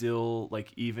 I still,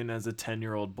 like, even as a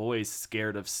 10-year-old boy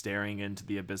scared of staring into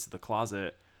the abyss of the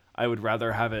closet, I would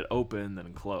rather have it open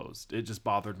than closed. It just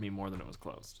bothered me more than it was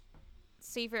closed.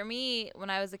 See, for me,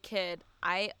 when I was a kid,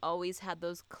 I always had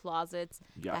those closets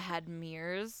Yeah. that had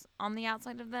mirrors on the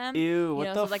outside of them. Ew,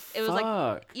 what the like fuck? it was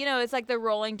like it's like the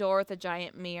rolling door with a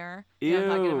giant mirror. Ew, You know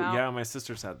what I'm talking about? yeah, my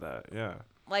sisters had that, yeah.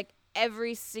 Like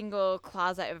every single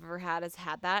closet I've ever had has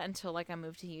had that until like I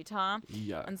moved to Utah.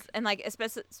 Yeah. And like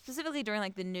specifically during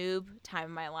like the noob time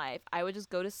of my life, I would just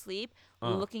go to sleep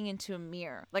looking into a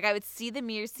mirror. Like I would see the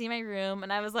mirror, see my room,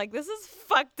 and I was like, this is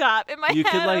fucked up. In my You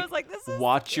head, could, I like, was like, this is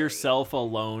watch scary. yourself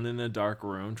alone in a dark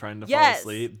room trying to fall Yes.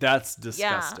 asleep. That's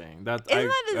disgusting. Isn't that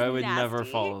just I would never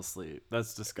nasty? fall asleep.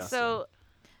 That's disgusting.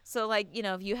 So like,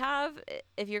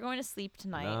 if you're going to sleep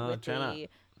tonight No, with Jenna. a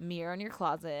mirror in your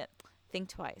closet, think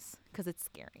twice because it's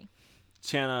scary.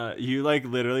 Chana, you like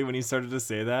literally when you started to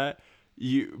say that,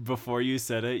 before you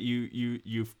said it,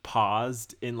 you've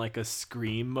paused in like a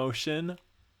scream motion,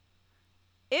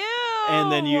 Ew.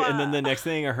 and then the next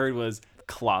thing I heard was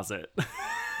closet. No.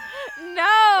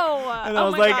 And I Oh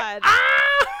was my like, God.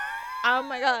 ah! Oh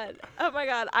my God. Oh my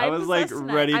God. I was like possessed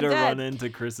tonight. ready I'm to dead. run into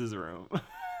Chris's room.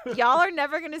 Y'all are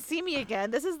never gonna see me again.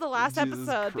 This is the last Jesus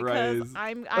episode because Christ.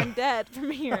 I'm dead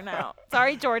from here now.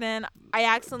 Sorry, Jordan. I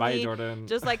accidentally Bye, Jordan.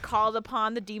 just like called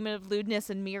upon the demon of lewdness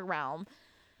and mirror realm.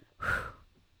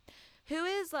 Who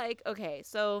is like okay?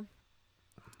 So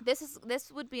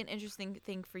this would be an interesting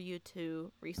thing for you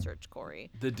to research, Corey.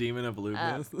 The demon of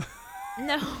lewdness.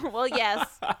 No, well, yes,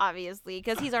 obviously,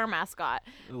 because he's our mascot.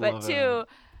 But Love two, him.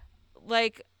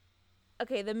 like,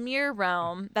 okay, the mirror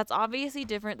realm, that's obviously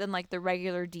different than like the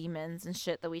regular demons and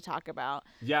shit that we talk about.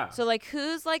 Yeah. So like,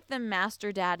 who's like the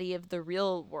master daddy of the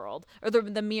real world or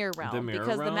the mirror realm? mirror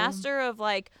Because the realm? master of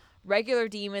like regular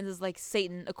demons is like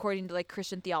Satan, according to like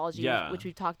Christian theology, Yeah. which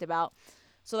we've talked about.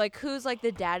 So like, who's like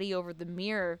the daddy over the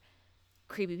mirror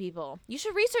creepy people? You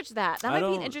should research that. That might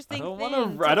be an interesting thing.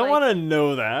 I don't want to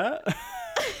know that.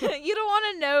 You don't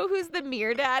want to know who's the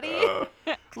mirror daddy?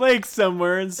 Like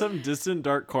somewhere in some distant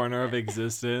dark corner of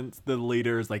existence, the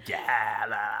leader is like, yeah.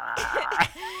 La, la.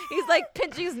 He's like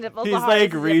pinching his nipples. He's the hardest like,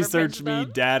 he's ever research pinched me,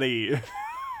 them. daddy.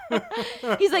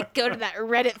 He's like, go to that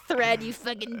Reddit thread, you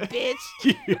fucking bitch.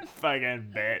 You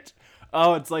fucking bitch.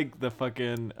 Oh, it's like the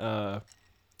fucking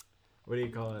what do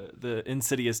you call it? The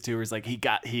Insidious 2 is like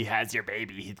he has your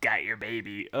baby. He's got your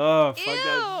baby. Oh, fuck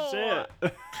that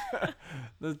shit.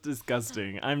 That's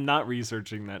disgusting. I'm not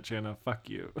researching that, Chana. Fuck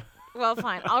you. Well,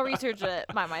 fine. I'll research it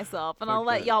by myself, and I'll Fuck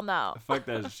let that. y'all know. Fuck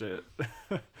that shit.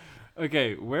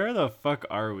 Okay, where the fuck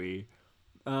are we?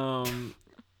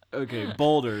 Okay,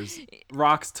 boulders.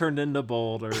 Rocks turned into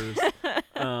boulders.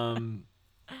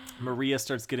 Maria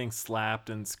starts getting slapped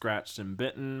and scratched and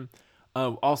bitten.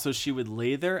 Also, she would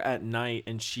lay there at night,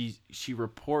 and she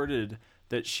reported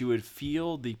that she would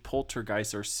feel the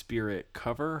poltergeist or spirit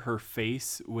cover her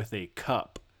face with a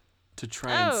cup to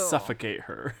try and Oh. suffocate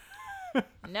her.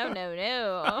 No.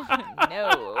 No.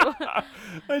 I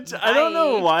don't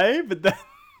know Bye. why, but that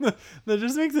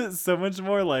just makes it so much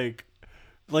more like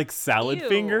salad Ew.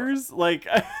 fingers. Like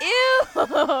Ew.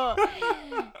 I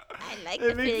like It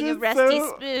the makes feeling of it rusty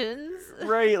so- spoons.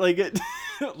 right, like it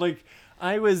like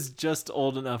I was just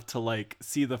old enough to like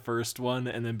see the first one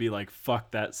and then be like,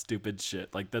 fuck that stupid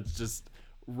shit. Like that's just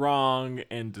wrong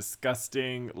and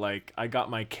disgusting. Like I got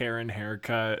my Karen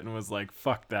haircut and was like,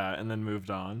 fuck that, and then moved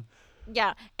on.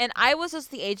 Yeah, and I was just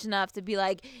the age enough to be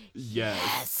like,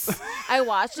 Yes. I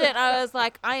watched it and I was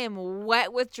like, I am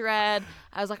wet with dread.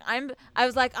 I was like,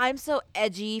 I'm so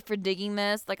edgy for digging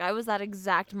this. Like I was that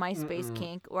exact MySpace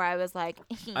kink where I was like,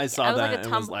 I saw was that like a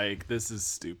and was like, this is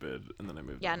stupid, and then I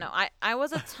moved yeah, on. no, I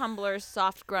was a Tumblr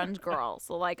soft grunge girl.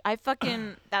 So like I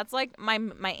fucking that's like my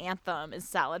anthem is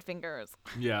salad fingers.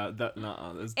 Yeah, that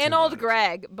that's And too old much.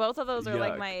 Greg. Both of those are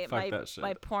like Yuck, fuck my that shit.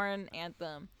 my porn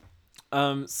anthem.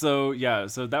 So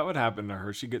that would happen to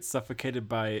her. She gets suffocated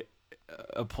by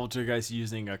a poltergeist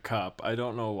using a cup. I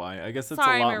don't know why. I guess it's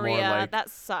Sorry, a lot Maria, more like that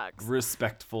sucks.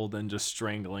 respectful than just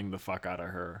strangling the fuck out of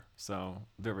her. So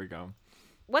there we go.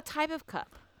 What type of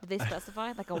cup? Did they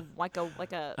specify like I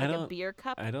a don't beer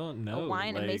cup, I don't know. a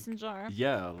wine, a Like, mason jar?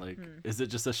 yeah, like is it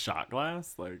just a shot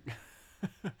glass? Like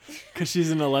cuz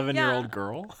she's an 11-year-old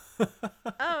girl?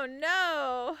 Oh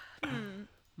no.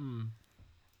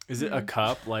 Is it a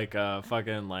cup like a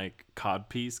fucking like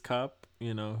codpiece cup?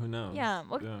 You know, who knows? Yeah.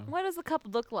 What does the cup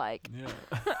look like? Yeah.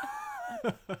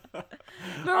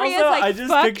 Maria's Also, like, I just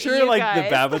 "Fuck picture you like guys."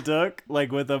 the Babadook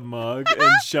like with a mug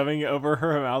and shoving it over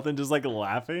her mouth and just like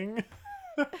laughing.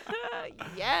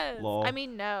 Yes. Lol. I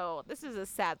mean, no. This is a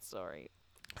sad story.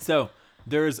 So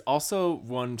there's also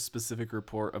one specific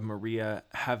report of Maria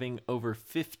having over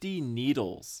 50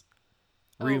 needles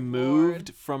removed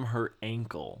Lord. from her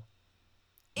ankle.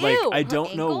 Like, Ew, I her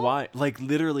don't know ankle? why. Like,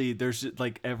 literally, there's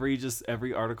like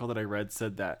every article that I read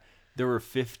said that there were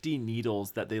 50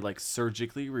 needles that they like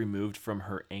surgically removed from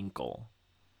her ankle.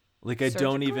 Like, I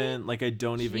don't even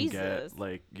Jesus. get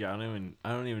like, yeah, I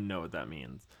don't even know what that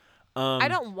means. I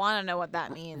don't want to know what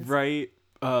that means. Right.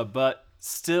 But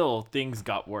still, things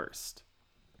got worse.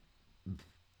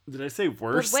 Did I say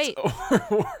worst? wait.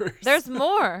 Or worse? There's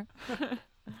more.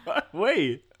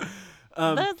 Wait.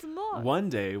 There's more. One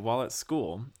day, while at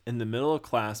school, in the middle of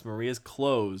class, Maria's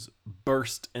clothes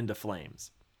burst into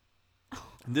flames.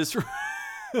 This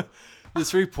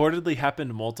this reportedly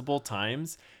happened multiple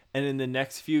times, and in the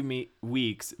next few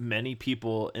weeks, many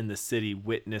people in the city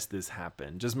witnessed this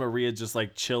happen. Just Maria just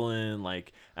like chilling,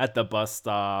 like at the bus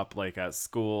stop, like at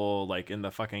school, like in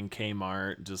the fucking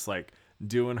Kmart, just like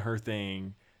doing her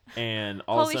thing, and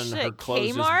all Holy of a sudden shit, her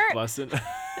clothes Kmart? just busting.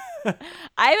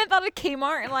 I haven't thought of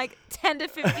Kmart in like 10 to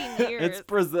 15 years. It's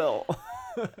Brazil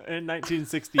in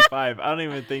 1965. I don't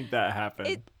even think that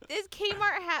happened. Is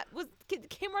Kmart did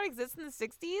Kmart exist in the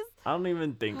 60s? I don't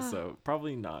even think so.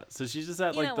 Probably not. So she's just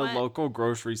at You like know the what? local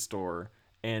grocery store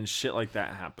and shit like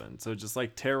that happened. So just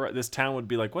like this town would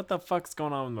be like, what the fuck's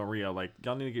going on with Maria? Like,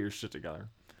 y'all need to get your shit together.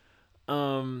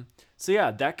 So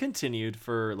yeah, that continued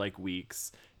for like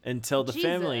weeks until the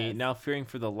family, Jesus. now fearing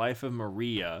for the life of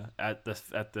Maria at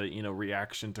the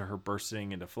reaction to her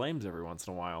bursting into flames every once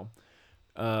in a while,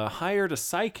 hired a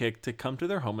psychic to come to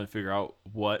their home and figure out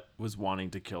what was wanting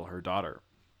to kill her daughter.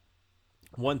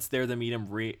 Once there, the medium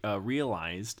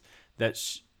realized that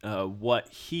what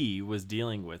he was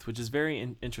dealing with, which is very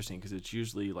interesting because it's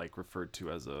usually like referred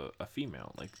to as a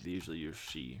female, like they usually use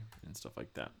she and stuff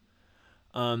like that.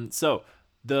 So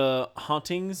the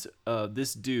hauntings,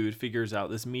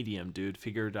 this medium dude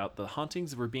figured out the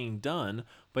hauntings were being done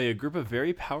by a group of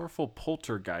very powerful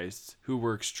poltergeists who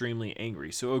were extremely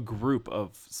angry. So a group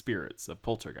of spirits, of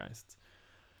poltergeists.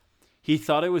 He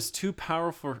thought it was too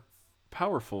powerful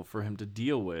for him to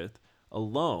deal with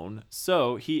alone,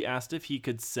 so he asked if he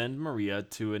could send Maria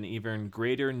to an even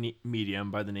greater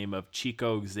medium by the name of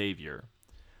Chico Xavier.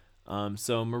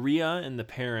 So Maria and the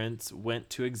parents went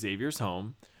to Xavier's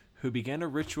home, who began a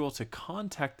ritual to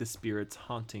contact the spirits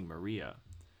haunting Maria.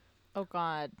 Oh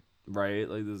God. Right?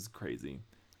 Like, this is crazy.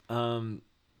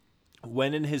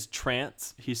 When in his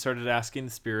trance, he started asking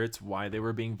the spirits why they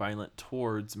were being violent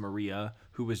towards Maria,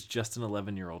 who was just an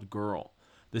 11-year-old girl.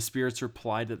 The spirits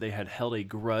replied that they had held a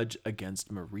grudge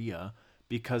against Maria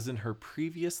because in her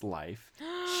previous life,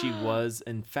 she was,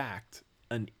 in fact,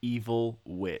 an evil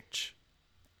witch.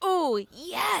 Oh,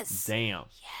 yes. Damn.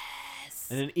 Yes.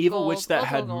 And an evil Goals. witch that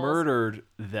had Goals. murdered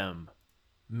them,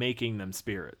 making them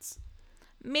spirits.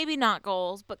 Maybe not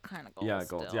goals, but kind of goals. Yeah,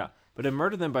 goals, still. yeah. But it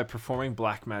murdered them by performing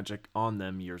black magic on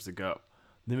them years ago.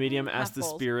 The medium asked the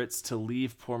goals. spirits to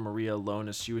leave poor Maria alone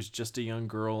as she was just a young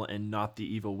girl and not the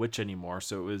evil witch anymore,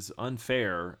 so it was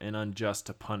unfair and unjust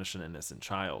to punish an innocent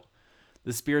child.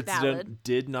 The spirits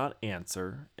did not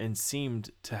answer and seemed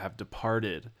to have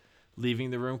departed, leaving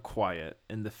the room quiet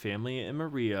and the family and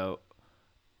Maria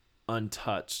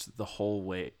untouched the whole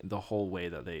way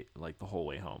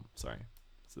home. Sorry.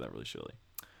 So that really shilly.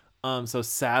 So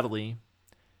sadly,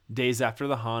 days after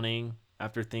the haunting,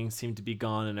 after things seemed to be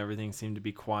gone and everything seemed to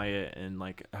be quiet and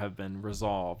like have been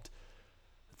resolved,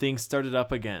 things started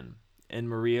up again, and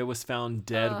Maria was found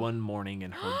dead one morning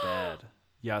in her bed.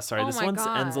 Yeah, sorry, this one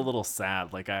ends a little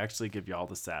sad. Like, I actually give y'all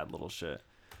the sad little shit.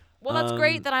 Well, that's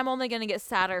great that I'm only going to get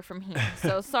sadder from here.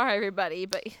 So sorry, everybody,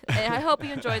 but I hope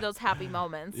you enjoy those happy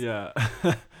moments. Yeah.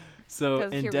 So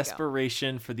in here we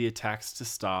desperation for the attacks to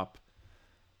stop,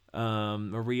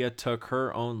 Maria took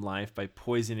her own life by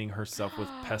poisoning herself with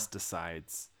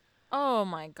pesticides. Oh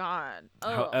my God.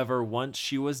 Oh. However, once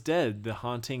she was dead, the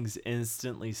hauntings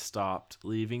instantly stopped,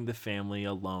 leaving the family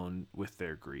alone with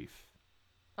their grief.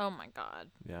 Oh my God.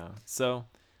 Yeah. So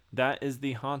that is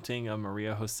the haunting of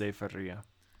Maria Jose Faria.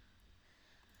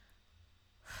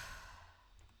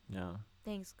 Yeah.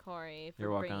 Thanks, Corey, for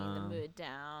You're bringing the welcome. mood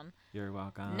down. You're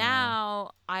welcome.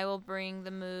 Now I will bring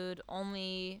the mood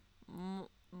only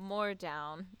more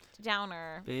downer.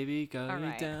 Baby, go All you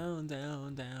right. down,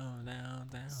 down, down, down,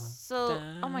 down. So,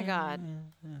 oh my God.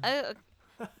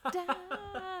 Down,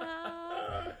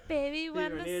 baby,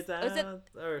 when the is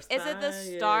it the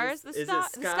stars? The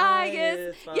sky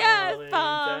is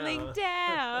falling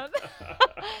down.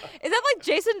 Is that like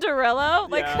Jason Derulo?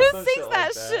 Like Yeah, who some sings shit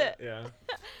that like shit? Yeah.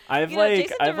 I've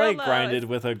Jason I've Derulo grinded is-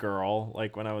 with a girl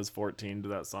like when I was 14 to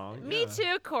that song. Me Yeah.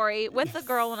 too, Corey. With the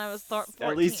girl when I was 14.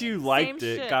 At least you Same liked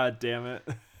it. shit. God damn it.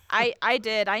 I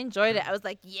did. I enjoyed it. I was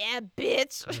like, yeah,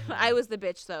 bitch. I was the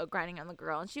bitch though, grinding on the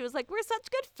girl, and she was like, we're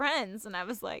such good friends, and I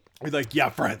was like, You're like, yeah,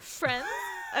 friends. friends.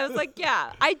 I was like,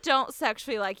 yeah, I don't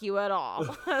sexually like you at all.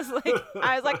 I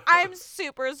was like, I'm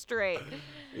super straight.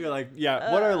 You're like,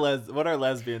 yeah. What are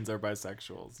lesbians or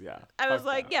bisexuals? Yeah. I was fuck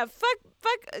like, that. yeah,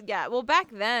 fuck, yeah. Well,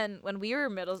 back then, when we were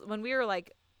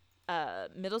like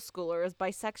middle schoolers,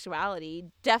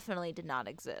 bisexuality definitely did not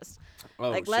exist. Oh,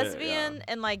 Like shit, lesbian yeah.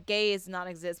 and like gays did not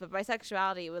exist, but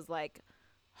bisexuality was like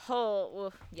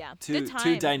yeah, Too good times.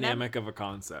 too dynamic of a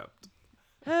concept.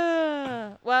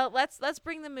 Well, let's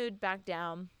bring the mood back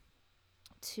down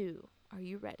to, are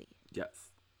you ready?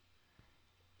 Yes.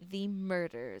 The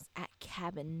murders at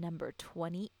cabin number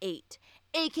 28,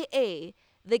 aka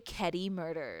the Ketty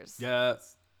murders.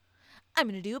 Yes. I'm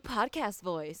going to do a podcast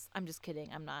voice. I'm just kidding.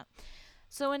 I'm not.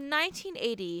 So in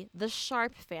 1980, the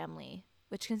Sharp family,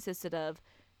 which consisted of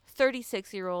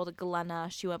 36-year-old Glenna,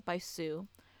 she went by Sue,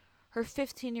 her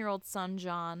 15-year-old son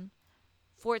John,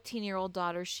 14-year-old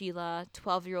daughter Sheila,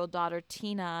 12-year-old daughter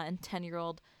Tina, and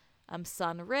 10-year-old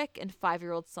son Rick, and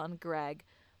 5-year-old son Greg,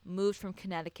 moved from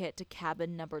Connecticut to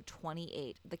cabin number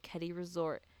 28, the Ketty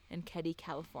Resort in Ketty,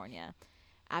 California,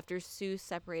 after Sue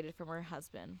separated from her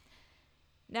husband.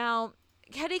 Now,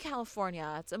 Ketty,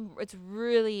 California, it's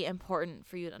really important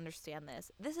for you to understand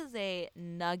this. This is a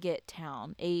nugget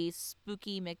town, a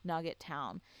spooky McNugget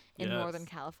town in Yes. Northern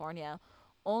California.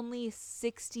 Only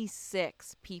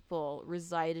 66 people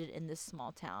resided in this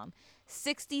small town.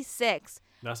 66.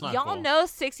 That's not Y'all cool. know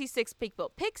 66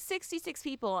 people. Pick 66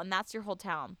 people and that's your whole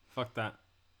town. Fuck that.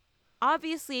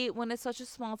 Obviously, when it's such a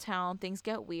small town, things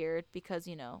get weird because,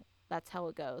 that's how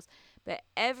it goes. But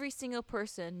every single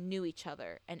person knew each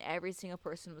other and every single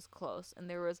person was close. And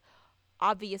there was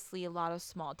obviously a lot of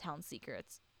small town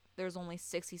secrets. There's only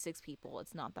 66 people.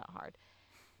 It's not that hard.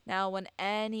 Now, when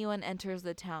anyone enters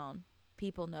the town,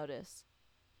 people notice.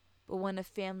 But when a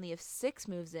family of 6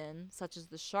 moves in, such as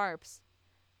the Sharps,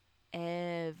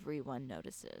 everyone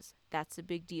notices. That's a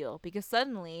big deal because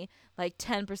suddenly, like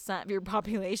 10% of your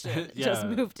population just Yeah.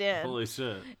 moved in. Holy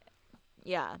shit.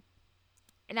 Yeah.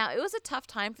 Now, it was a tough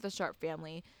time for the Sharp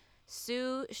family.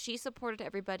 Sue, she supported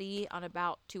everybody on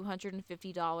about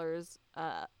 $250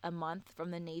 a month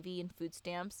from the Navy and food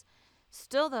stamps.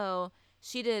 Still, though,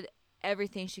 she did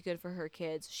everything she could for her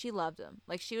kids. She loved them.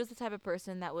 Like, she was the type of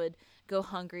person that would go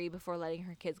hungry before letting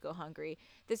her kids go hungry.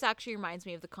 This actually reminds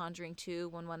me of The Conjuring 2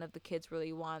 when one of the kids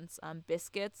really wants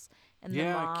biscuits and the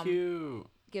mom Cute.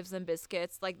 gives them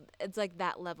biscuits. Like, it's like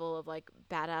that level of like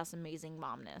badass, amazing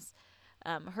momness.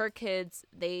 Her kids,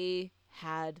 they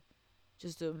had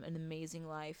just an amazing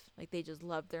life. Like, they just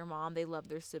loved their mom. They loved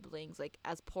their siblings. Like,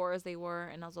 as poor as they were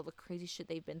and as all the crazy shit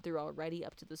they've been through already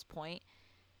up to this point,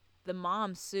 the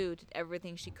mom, Sue, did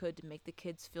everything she could to make the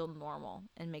kids feel normal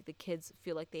and make the kids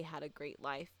feel like they had a great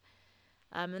life.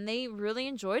 And they really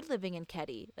enjoyed living in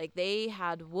Ketty. Like, they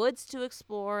had woods to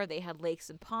explore. They had lakes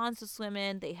and ponds to swim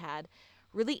in. They had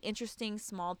really interesting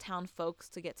small town folks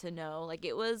to get to know. Like,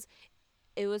 it was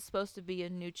supposed to be a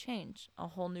new change, a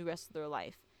whole new rest of their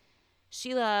life.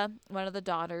 Sheila, one of the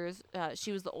daughters,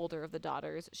 she was the older of the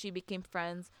daughters. She became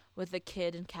friends with the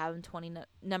kid in cabin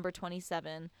number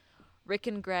 27. Rick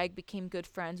and Greg became good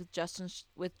friends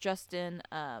with Justin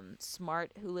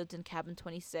Smart, who lived in cabin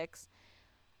 26.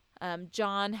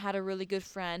 John had a really good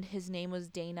friend. His name was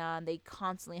Dana, and they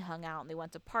constantly hung out, and they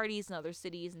went to parties in other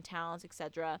cities and towns,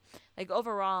 etc. Like,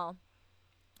 overall,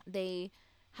 they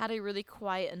had a really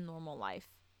quiet and normal life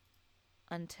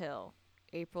until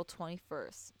April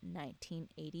 21st,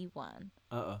 1981.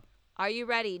 Uh-oh. Are you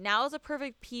ready? Now is a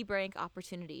perfect pee break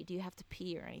opportunity. Do you have to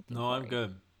pee or anything? No, I'm Corey?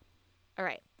 good. All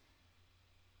right.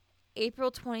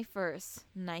 April 21st,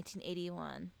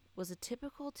 1981 was a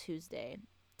typical Tuesday.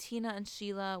 Tina and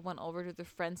Sheila went over to their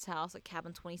friend's house at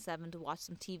cabin 27 to watch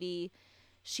some TV.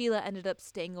 Sheila ended up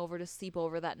staying over to sleep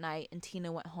over that night, and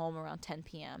Tina went home around 10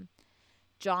 p.m.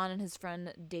 John and his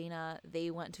friend Dana,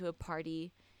 they went to a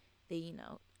party.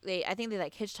 I think they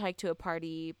like hitchhiked to a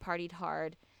party, partied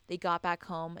hard. They got back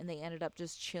home and they ended up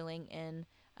just chilling in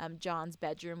John's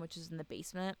bedroom, which is in the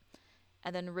basement.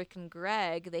 And then Rick and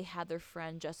Greg, they had their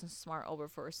friend Justin Smart over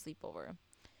for a sleepover.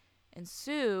 And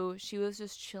Sue, she was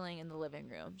just chilling in the living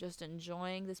room, just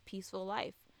enjoying this peaceful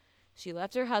life. She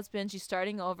left her husband. She's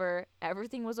starting over.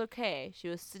 Everything was okay. She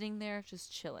was sitting there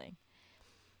just chilling.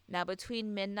 Now,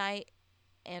 between midnight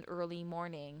and early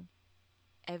morning,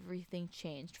 everything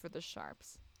changed for the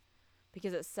Sharps.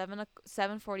 Because at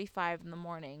 7:45 in the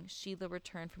morning, Sheila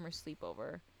returned from her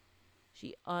sleepover.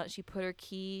 She put her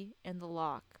key in the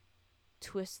lock,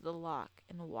 twisted the lock,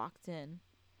 and walked in.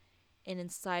 And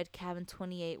inside cabin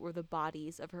 28 were the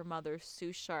bodies of her mother,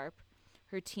 Sue Sharp,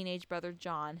 her teenage brother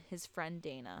John, his friend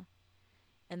Dana.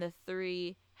 And the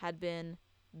three had been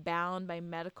bound by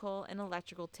medical and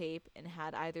electrical tape and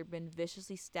had either been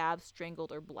viciously stabbed,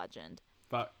 strangled, or bludgeoned.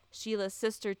 Fuck. Sheila's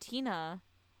sister, Tina,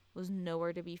 was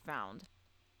nowhere to be found.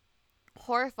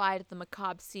 Horrified at the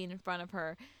macabre scene in front of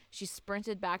her, she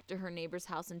sprinted back to her neighbor's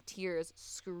house in tears,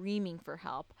 screaming for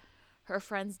help. Her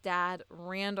friend's dad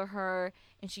ran to her,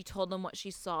 and she told him what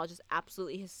she saw, just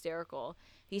absolutely hysterical.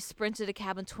 He sprinted to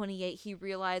cabin 28. He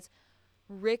realized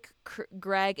Rick,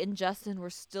 Greg, and Justin were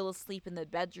still asleep in the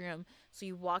bedroom, so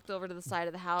he walked over to the side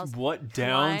of the house. What,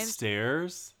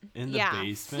 downstairs in the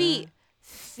basement?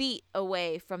 Feet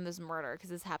away from this murder, because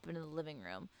this happened in the living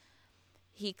room.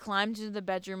 He climbed into the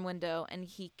bedroom window, and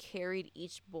he carried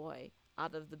each boy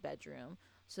out of the bedroom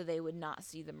so they would not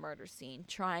see the murder scene,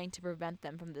 trying to prevent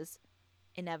them from this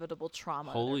inevitable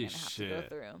trauma Holy they're going to have to go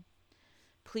through.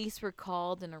 Police were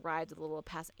called and arrived a little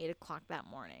past 8 o'clock that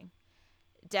morning.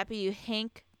 Deputy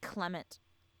Hank Clement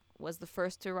was the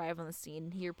first to arrive on the scene,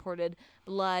 and he reported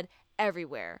blood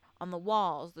everywhere, on the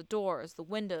walls, the doors, the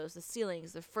windows, the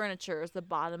ceilings, the furniture, the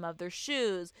bottom of their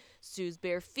shoes, Sue's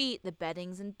bare feet, the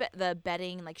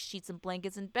bedding, like sheets and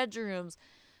blankets in bedrooms,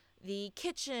 the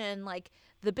kitchen, like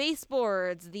the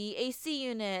baseboards, the AC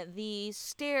unit, the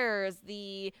stairs,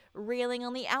 the railing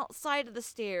on the outside of the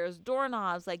stairs,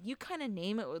 doorknobs, like you kind of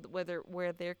name it,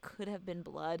 where there could have been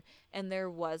blood, and there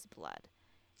was blood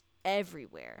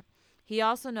everywhere. He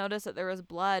also noticed that there was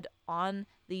blood on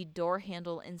the door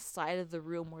handle inside of the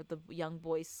room where the young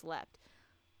boys slept,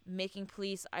 making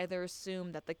police either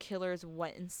assume that the killers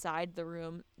went inside the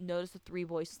room, noticed the three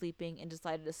boys sleeping, and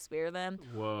decided to spare them.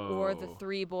 Whoa. Or the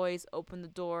three boys opened the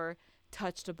door,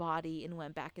 touched a body, and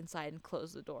went back inside and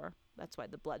closed the door. That's why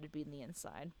the blood would be in the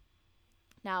inside.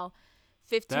 Now,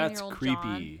 15-year-old That's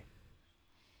creepy. John,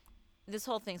 this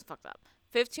whole thing's fucked up.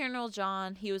 15-year-old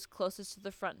John, he was closest to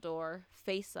the front door,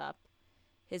 face up,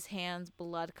 his hands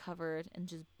blood covered and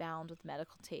just bound with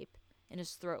medical tape, and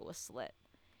his throat was slit.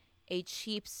 A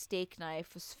cheap steak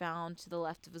knife was found to the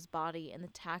left of his body, and the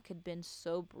attack had been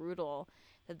so brutal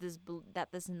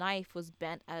that this knife was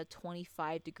bent at a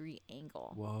 25-degree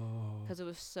angle. Whoa. Because it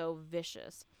was so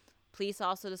vicious. Police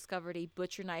also discovered a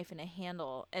butcher knife and a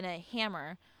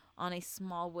hammer on a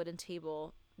small wooden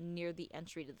table near the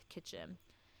entry to the kitchen.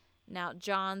 Now,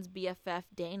 John's BFF,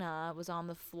 Dana, was on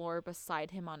the floor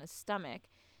beside him on his stomach.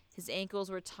 His ankles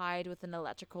were tied with an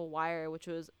electrical wire, which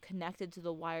was connected to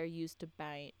the wire used to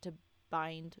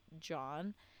bind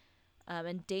John.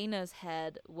 And Dana's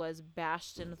head was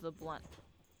bashed in with a blunt.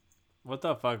 What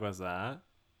the fuck was that?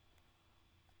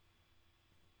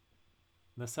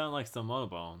 That sounded like Simone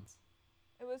Bones.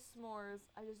 It was S'mores.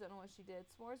 I just don't know what she did.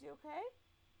 S'mores, you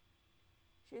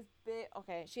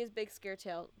okay? She has big scare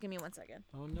tail. Give me 1 second.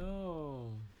 Oh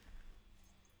no.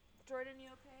 Jordan, you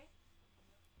okay?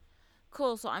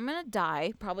 Cool, so I'm gonna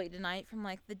die probably tonight from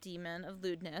like the demon of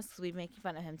lewdness because we've making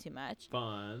fun of him too much.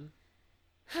 Fun.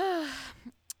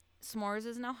 S'mores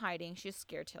is now hiding. She has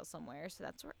scare tail somewhere, so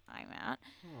that's where I'm at.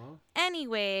 Aww.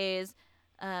 Anyways,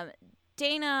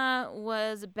 Dana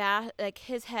was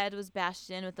his head was bashed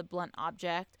in with a blunt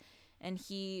object, and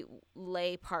he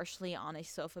lay partially on a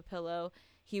sofa pillow.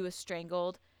 He was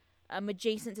strangled.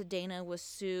 Adjacent to Dana was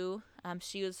Sue.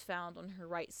 She was found on her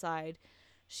right side.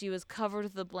 She was covered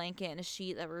with a blanket and a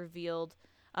sheet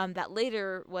that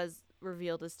later was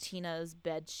revealed as Tina's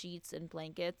bed sheets and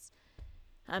blankets.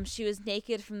 She was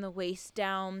naked from the waist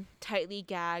down, tightly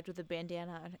gagged with a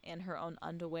bandana and her own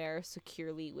underwear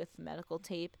securely with medical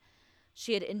tape.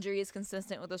 She had injuries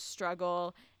consistent with a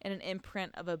struggle and an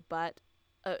imprint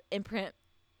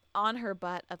on her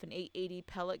butt of an .880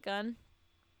 pellet gun.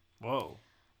 Whoa.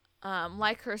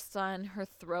 Like her son, her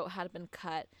throat had been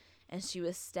cut and she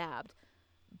was stabbed.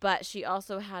 But she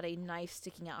also had a knife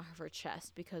sticking out of her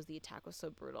chest because the attack was so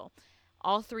brutal.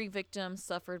 All three victims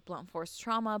suffered blunt force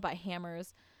trauma by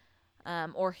hammers,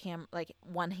 like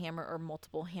one hammer or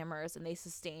multiple hammers, and they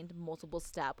sustained multiple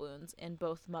stab wounds in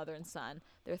both mother and son.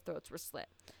 Their throats were slit.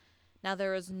 Now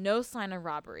there was no sign of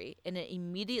robbery, and it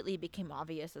immediately became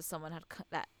obvious that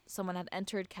someone had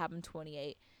entered cabin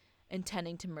 28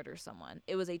 intending to murder someone.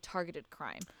 It was a targeted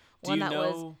crime, Do one you that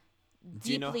was know?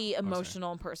 deeply sorry.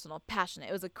 emotional and personal, passionate.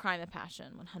 It was a crime of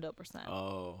passion, 100%.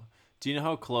 Oh, do you know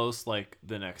how close like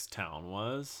the next town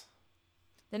was?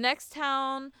 The next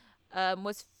town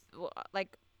was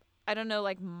like, I don't know,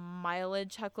 like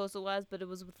mileage how close it was, but it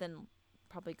was within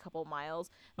probably a couple miles.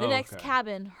 The Oh, next okay.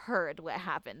 cabin heard what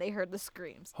happened. They heard the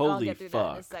screams. I'll Holy get through that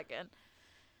in a fuck. second.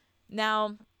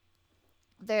 Now,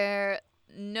 there are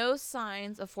no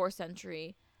signs of forced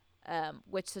entry,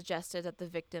 which suggested that the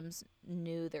victims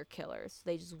knew their killers.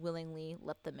 They just willingly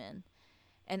let them in.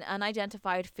 An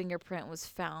unidentified fingerprint was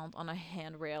found on a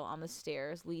handrail on the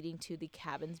stairs leading to the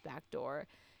cabin's back door,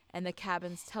 and the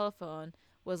cabin's telephone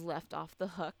was left off the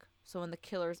hook. So when the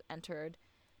killers entered,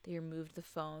 they removed the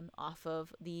phone off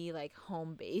of the like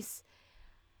home base,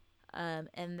 and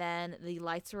then the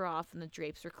lights were off and the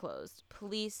drapes were closed.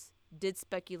 Police did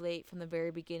speculate from the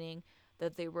very beginning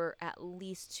that there were at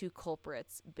least 2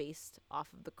 culprits based off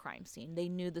of the crime scene. They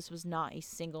knew this was not a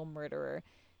single murderer.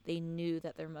 They knew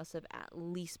that there must have at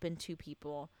least been 2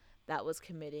 people that was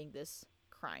committing this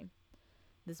crime,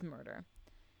 this murder.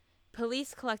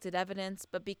 Police collected evidence,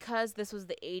 but because this was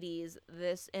the 80s,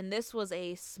 this was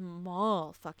a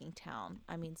small fucking town.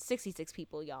 I mean, 66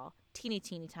 people, y'all. Teeny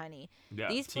tiny. Yeah,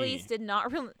 These teeny. police did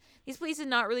not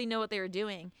really know what they were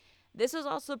doing. This was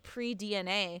also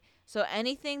pre-DNA, so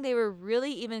anything they were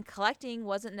really even collecting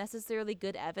wasn't necessarily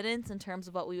good evidence in terms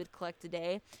of what we would collect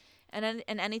today. And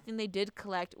anything they did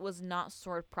collect was not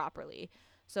stored properly.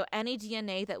 So any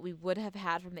DNA that we would have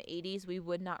had from the 80s, we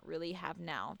would not really have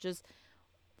now, just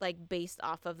like based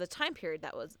off of the time period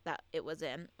that it was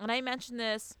in. And I mentioned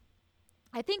this,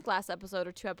 I think last episode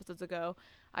or 2 episodes ago.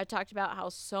 I talked about how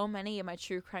so many of my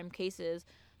true crime cases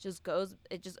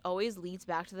it just always leads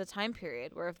back to the time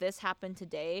period where if this happened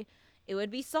today, it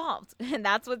would be solved. And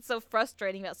that's what's so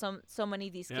frustrating about so many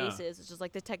of these cases. It's just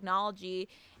like the technology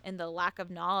and the lack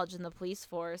of knowledge in the police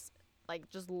force like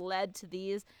just led to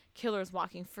these killers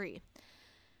walking free.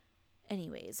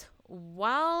 Anyways,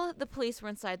 while the police were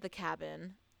inside the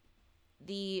cabin,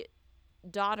 the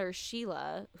daughter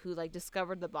Sheila, who like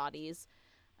discovered the bodies,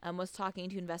 was talking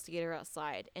to an investigator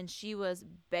outside, and she was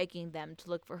begging them to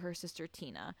look for her sister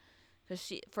Tina,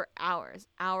 because for hours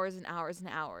and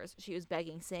hours, she was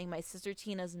begging, saying, "My sister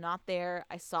Tina's not there.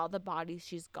 I saw the bodies.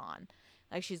 She's gone.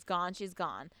 Like she's gone.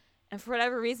 And for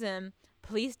whatever reason,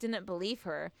 police didn't believe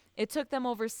her. It took them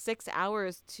over 6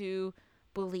 hours to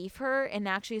believe her and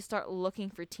actually start looking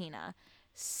for Tina.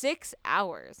 6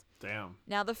 hours. Damn.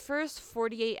 Now, the first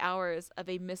 48 hours of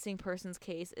a missing persons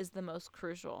case is the most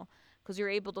crucial because you're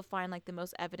able to find like the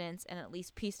most evidence and at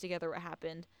least piece together what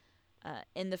happened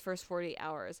in the first 48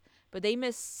 hours. But they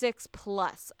missed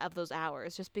 6+ of those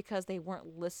hours just because they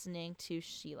weren't listening to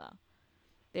Sheila.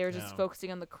 They were just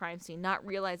focusing on the crime scene, not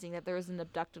realizing that there was an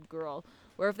abducted girl.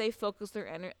 Where if they focused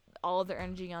all of their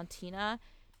energy on Tina,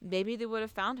 maybe they would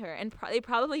have found her. And they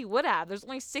probably would have. There's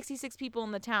only 66 people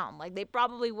in the town. Like, they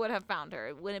probably would have found her.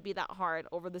 It wouldn't be that hard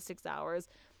over the 6 hours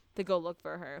to go look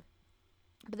for her.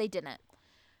 But they didn't.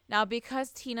 Now,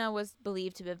 because Tina was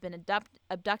believed to have been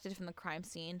abducted from the crime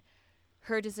scene,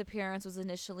 her disappearance was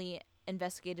initially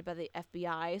investigated by the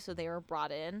FBI, so they were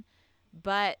brought in.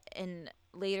 But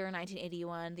later in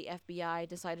 1981, the FBI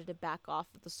decided to back off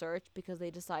of the search because they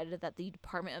decided that the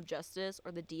Department of Justice,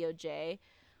 or the DOJ,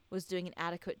 was doing an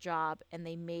adequate job, and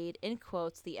they made, in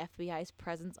quotes, the FBI's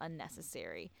presence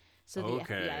unnecessary. So the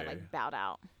FBI bowed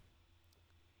out.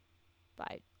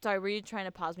 Bye. Sorry, were you trying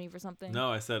to pause me for something?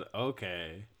 No, I said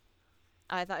okay.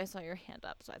 I thought I saw your hand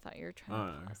up, so I thought you were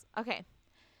trying to pause. Okay.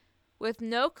 With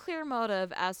no clear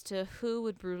motive as to who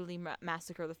would brutally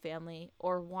massacre the family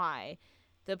or why,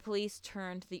 the police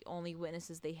turned to the only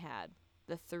witnesses they had,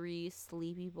 the 3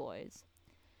 sleepy boys.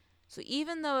 So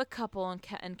even though a couple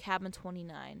in cabin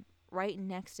 29, right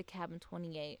next to cabin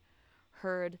 28,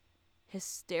 heard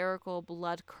hysterical,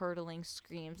 blood-curdling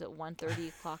screams at 1:30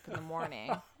 o'clock in the morning.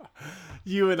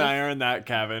 You and I are in that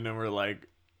cabin, and we're like...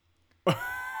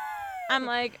 I'm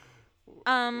like...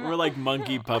 we're like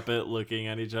monkey puppet looking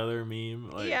at each other meme.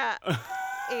 Like... Yeah.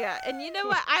 Yeah. And you know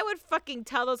what? I would fucking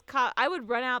tell those cops. I would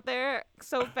run out there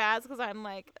so fast because I'm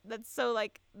like, that's so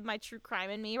like my true crime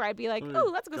in me, where I'd be like, oh,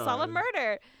 let's go solve a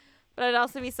murder. But I'd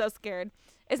also be so scared.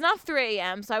 It's not 3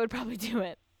 a.m., so I would probably do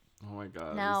it. Oh my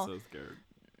God. Now, I'm so scared.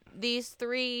 These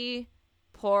 3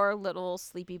 poor little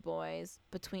sleepy boys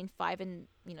between 5 and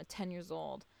 10 years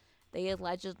old, they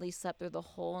allegedly slept through the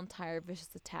whole entire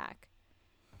vicious attack.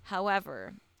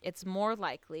 However, it's more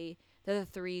likely that the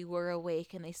 3 were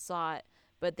awake and they saw it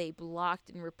but they blocked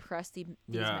and repressed these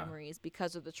Yeah. memories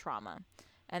because of the trauma.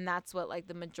 And that's what like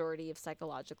the majority of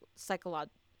psychologists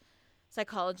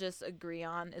agree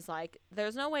on, is like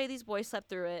there's no way these boys slept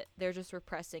through it. They're just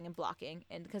repressing and blocking,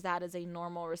 and because that is a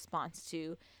normal response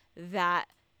to that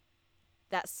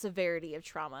severity of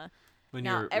trauma. When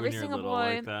Now, you're every when you're single little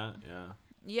boy, like that, yeah.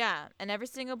 yeah, and every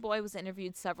single boy was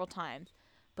interviewed several times,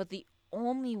 but the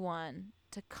only one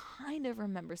to kind of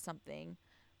remember something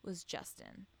was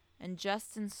Justin. And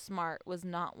Justin Smart was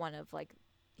not one of like,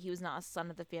 he was not a son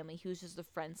of the family. He was just a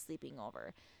friend sleeping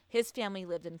over. His family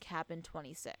lived in cabin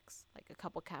 26, like a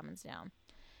couple cabins down.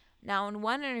 Now, in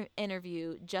one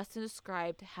interview, Justin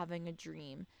described having a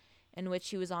dream in which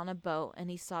he was on a boat and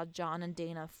he saw John and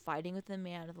Dana fighting with a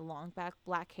man with a long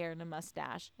black hair and a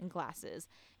mustache and glasses,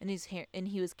 and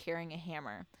he was carrying a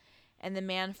hammer. And the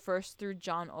man first threw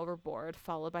John overboard,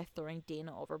 followed by throwing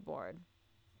Dana overboard.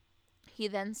 He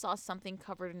then saw something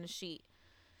covered in a sheet.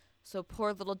 So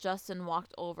poor little Justin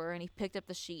walked over and he picked up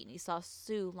the sheet and he saw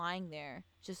Sue lying there,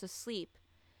 just asleep,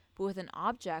 but with an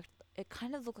object. It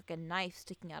kind of looked like a knife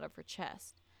sticking out of her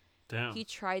chest. Damn. He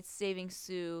tried saving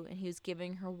Sue and he was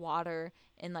giving her water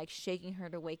and like shaking her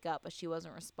to wake up, but she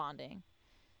wasn't responding.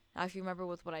 Now, if you remember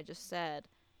with what I just said,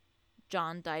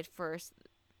 John died first,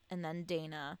 and then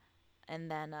Dana,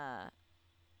 and then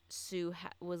Sue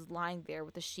was lying there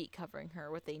with a sheet covering her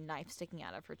with a knife sticking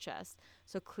out of her chest.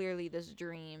 So clearly this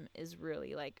dream is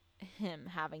really like him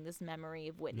having this memory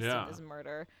of witnessing this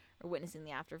murder or witnessing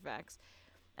the after effects.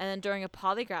 And then during a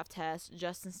polygraph test,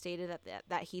 Justin stated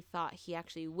that he thought he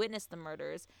actually witnessed the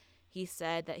murders. He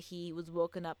said that he was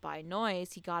woken up by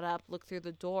noise. He got up, looked through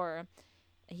the door,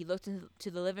 and he looked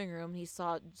into the living room. He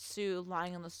saw Sue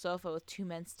lying on the sofa with two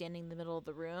men standing in the middle of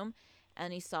the room.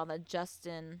 And he saw that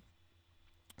Justin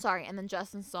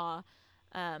saw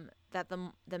that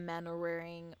the men were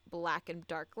wearing black and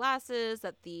dark glasses,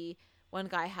 that the one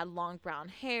guy had long brown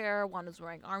hair, one was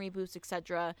wearing army boots,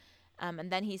 etc.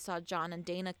 And then he saw John and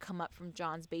Dana come up from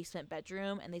John's basement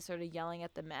bedroom, and they started yelling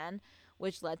at the men,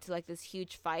 which led to like this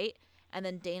huge fight. And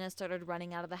then Dana started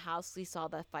running out of the house. He saw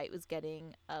the fight was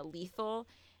getting lethal,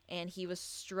 and he was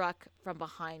struck from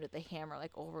behind with a hammer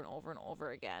like over and over and over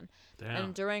again. Damn.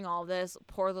 And during all this,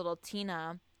 poor little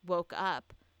Tina woke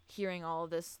up hearing all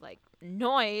of this like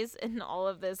noise and all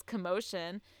of this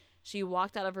commotion. She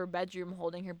walked out of her bedroom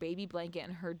holding her baby blanket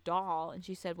and her doll, and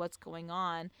she said, "What's going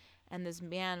on?" And this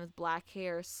man with black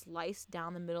hair sliced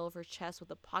down the middle of her chest with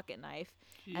a pocket knife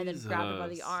and then grabbed her by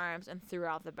the arms and threw her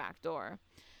out the back door.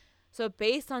 So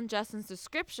based on Justin's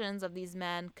descriptions of these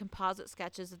men, composite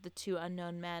sketches of the two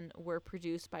unknown men were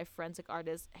produced by forensic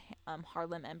artist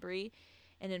Harlem Embry.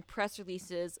 And in press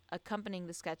releases accompanying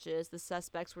the sketches, the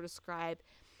suspects were described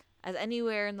as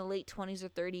anywhere in the late 20s or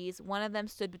 30s. One of them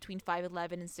stood between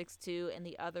 5'11 and 6'2", and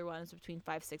the other one was between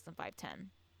 5'6 and 5'10".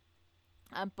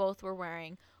 Both were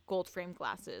wearing gold frame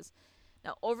glasses.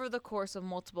 Now, over the course of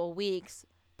multiple weeks,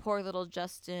 poor little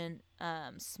Justin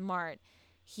Smart,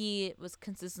 he was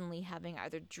consistently having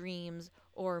either dreams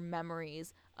or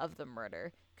memories of the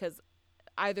murder, because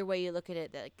either way you look at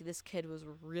it, like, this kid was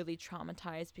really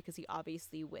traumatized because he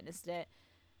obviously witnessed it.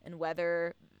 And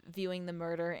whether viewing the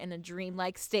murder in a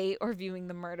dreamlike state or viewing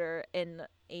the murder in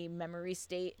a memory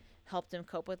state helped him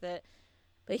cope with it.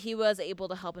 But he was able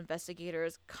to help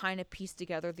investigators kind of piece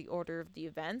together the order of the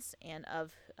events and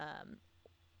of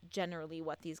generally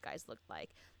what these guys looked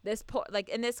like.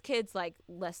 And this kid's like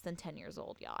less than 10 years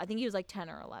old, y'all. I think he was like 10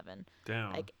 or 11.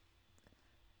 Damn.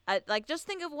 Like just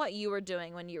think of what you were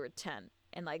doing when you were 10,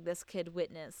 and like this kid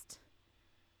witnessed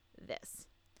this.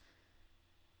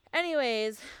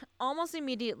 Anyways, almost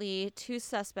immediately, two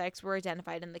suspects were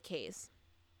identified in the case.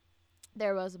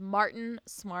 There was Martin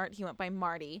Smart. He went by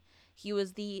Marty. He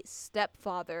was the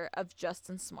stepfather of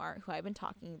Justin Smart, who I've been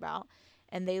talking about.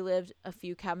 And they lived a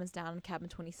few cabins down in cabin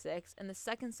 26. And the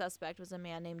second suspect was a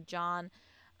man named John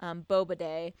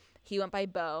Bobade. He went by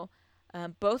Bo.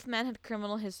 Both men had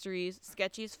criminal histories,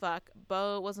 sketchy as fuck.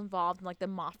 Bo was involved in like the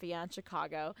mafia in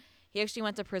Chicago. He actually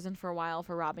went to prison for a while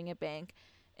for robbing a bank.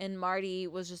 And Marty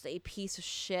was just a piece of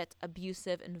shit,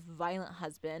 abusive, and violent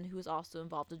husband who was also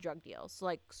involved in drug deals. So,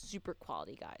 like, super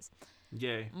quality guys.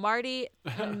 Yay. Marty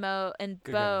and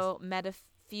Bo met a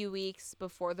few weeks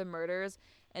before the murders,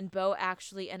 and Bo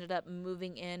actually ended up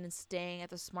moving in and staying at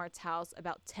the Smarts' house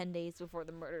about 10 days before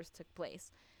the murders took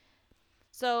place.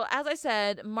 So, as I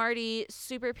said, Marty,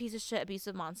 super piece of shit,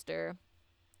 abusive monster.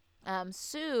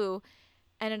 Sue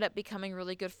ended up becoming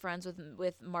really good friends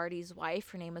with Marty's wife.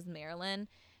 Her name was Marilyn.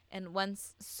 And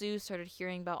once Sue started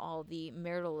hearing about all the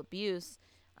marital abuse,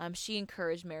 she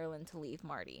encouraged Marilyn to leave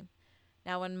Marty.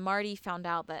 Now, when Marty found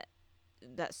out that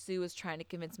that Sue was trying to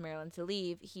convince Marilyn to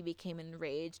leave, he became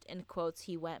enraged. In quotes,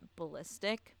 he went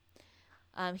ballistic.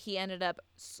 He ended up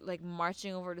like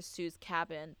marching over to Sue's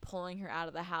cabin, pulling her out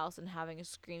of the house, and having a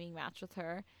screaming match with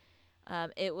her.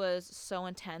 It was so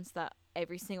intense that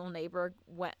every single neighbor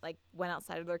went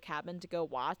outside of their cabin to go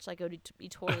watch. Like, it would be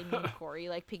totally me and Corey,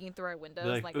 like, peeking through our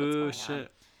windows, like what's going on.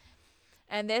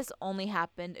 And this only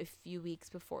happened a few weeks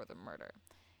before the murder.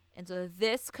 And so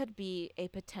this could be a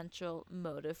potential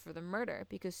motive for the murder,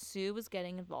 because Sue was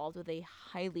getting involved with a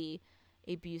highly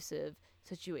abusive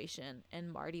situation,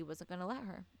 and Marty wasn't going to let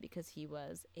her because he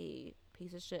was a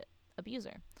piece of shit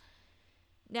abuser.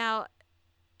 Now,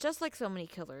 just like so many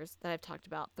killers that I've talked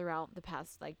about throughout the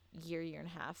past like year and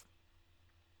a half,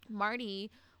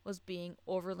 Marty was being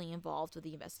overly involved with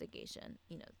the investigation,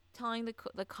 you know, telling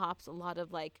the cops a lot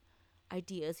of like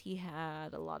ideas he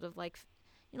had, a lot of like,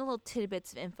 you know, little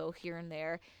tidbits of info here and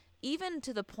there, even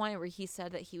to the point where he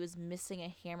said that he was missing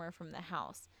a hammer from the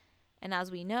house. And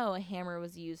as we know, a hammer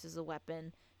was used as a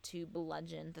weapon to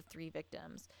bludgeon the 3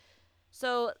 victims.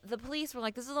 So the police were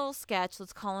like, this is a little sketch.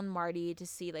 Let's call in Marty to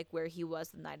see like where he was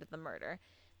the night of the murder.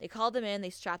 They called him in. They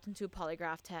strapped him to a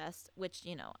polygraph test, which,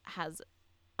 you know, has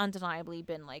undeniably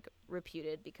been like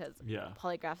reputed because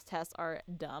polygraph tests are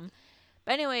dumb.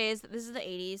 But anyways, this is the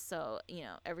 80s, so, you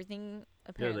know, everything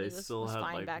apparently was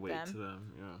fine like back then. To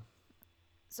them. Yeah.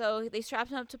 So they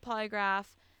strapped him up to polygraph.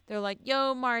 They're like,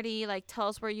 yo, Marty, like, tell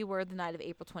us where you were the night of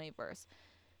April 21st.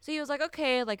 So he was like,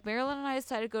 okay, like, Marilyn and I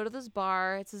decided to go to this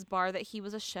bar. It's his bar that he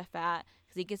was a chef at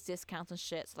because he gets discounts and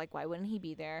shit. So, like, why wouldn't he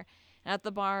be there? And at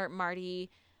the bar,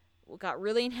 Marty got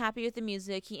really unhappy with the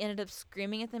music. He ended up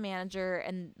screaming at the manager,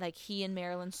 and, like, he and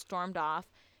Marilyn stormed off.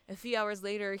 A few hours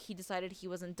later, he decided he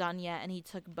wasn't done yet, and he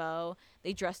took Bo.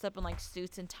 They dressed up in, like,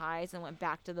 suits and ties and went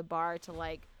back to the bar to,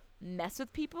 like, mess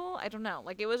with people. I don't know.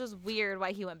 Like, it was just weird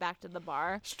why he went back to the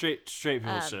bar. Straight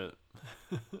people shit.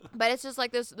 But it's just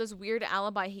like this weird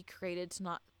alibi he created to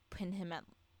not pin him at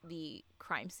the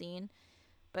crime scene.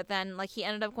 But then, like, he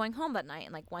ended up going home that night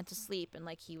and, like, went to sleep. And,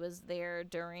 like, he was there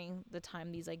during the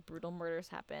time these, like, brutal murders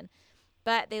happened.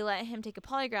 But they let him take a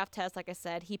polygraph test. Like I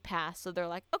said, he passed. So they're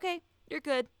like, okay, you're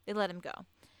good. They let him go.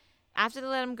 After they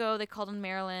let him go, they called on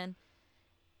Marilyn.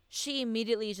 She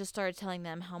immediately just started telling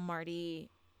them how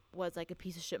Marty was, like, a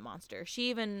piece of shit monster. She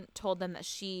even told them that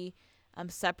she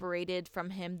separated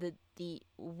from him the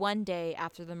one day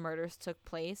after the murders took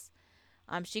place.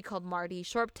 She called Marty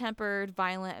short-tempered,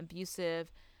 violent,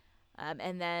 abusive,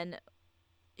 and then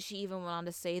she even went on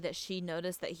to say that she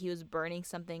noticed that he was burning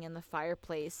something in the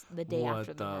fireplace the day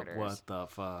after the murders. What the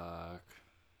fuck?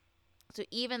 So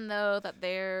even though that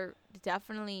there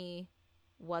definitely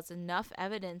was enough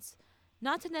evidence,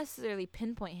 not to necessarily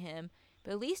pinpoint him,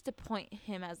 but at least to point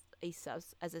him as a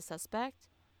suspect,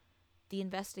 the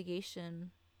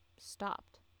investigation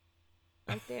stopped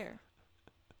right there.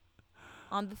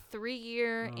 On the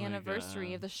 3-year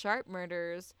anniversary of the Sharp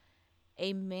murders,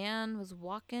 a man was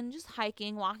walking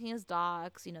his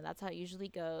dogs. You know, that's how it usually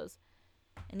goes.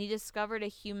 And he discovered a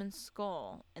human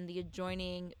skull in the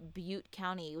adjoining Butte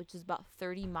County, which is about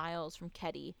 30 miles from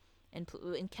Keddie. And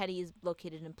Keddie is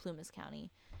located in Plumas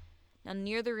County. Now,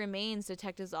 near the remains,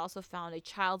 detectives also found a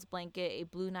child's blanket, a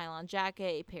blue nylon jacket,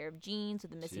 a pair of jeans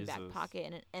with a missing back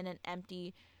pocket, and an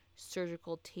empty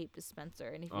surgical tape dispenser.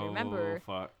 And if you remember,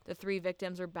 the 3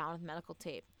 victims were bound with medical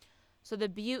tape. So the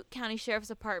Butte County Sheriff's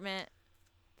Department,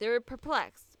 they were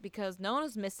perplexed because no one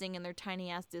was missing in their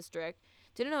tiny-ass district,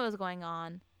 didn't know what was going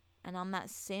on. And on that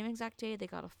same exact day, they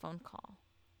got a phone call,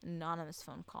 an anonymous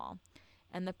phone call.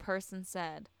 And the person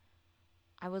said,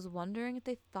 I was wondering if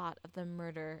they thought of the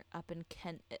murder up in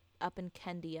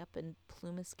Keddie, up in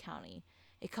Plumas County,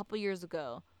 a couple years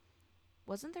ago.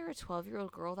 Wasn't there a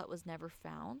 12-year-old girl that was never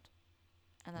found?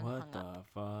 And then hung up. What the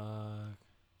fuck?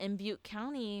 And Butte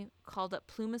County called up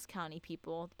Plumas County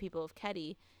people, the people of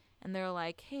Keddie, and they're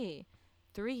like, hey,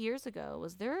 3 years ago,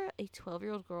 was there a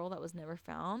 12-year-old girl that was never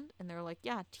found? And they're like,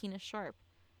 yeah, Tina Sharp.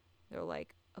 They're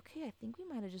like, okay, I think we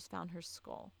might have just found her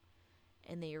skull.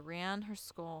 And they ran her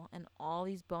skull and all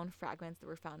these bone fragments that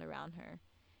were found around her.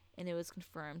 And it was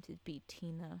confirmed to be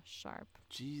Tina Sharp.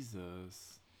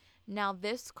 Jesus. Now,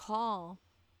 this call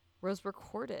was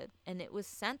recorded and it was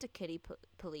sent to Keddie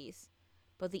police,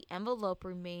 but the envelope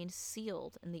remained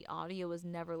sealed and the audio was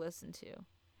never listened to.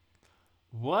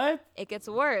 What? It gets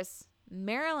worse.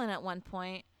 Marilyn, at one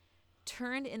point,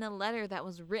 turned in a letter that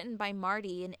was written by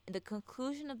Marty, and the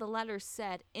conclusion of the letter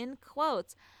said, in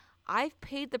quotes, I've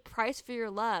paid the price for your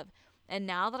love, and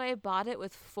now that I have bought it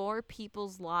with 4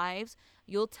 people's lives,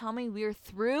 you'll tell me we're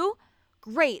through?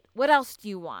 Great. What else do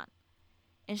you want?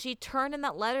 And she turned in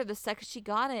that letter the second she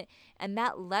got it. And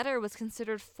that letter was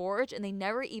considered forged, and they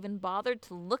never even bothered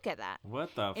to look at that.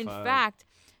 What the In fuck? fact,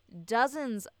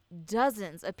 dozens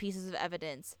of pieces of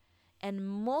evidence and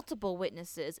multiple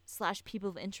witnesses / people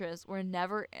of interest were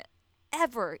never,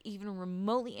 ever even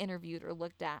remotely interviewed or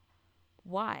looked at.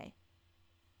 Why?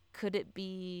 Could it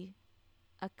be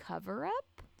a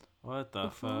cover-up? What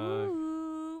the fuck?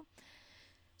 Ooh.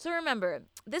 So remember,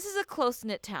 this is a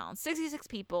close-knit town. 66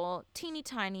 people, teeny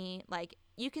tiny. Like,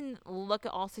 you can look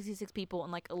at all 66 people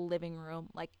in, like, a living room.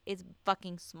 Like, it's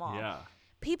fucking small. Yeah.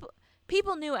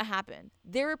 People knew it happened.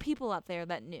 There were people out there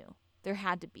that knew. There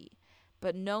had to be.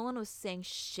 But no one was saying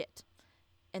shit.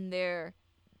 And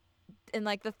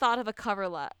like, the thought of a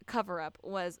cover-up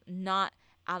was not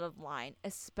out of line,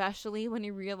 especially when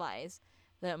you realize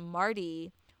that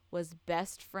Marty was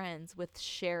best friends with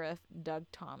Sheriff Doug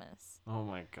Thomas. Oh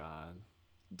my God.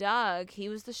 Doug, he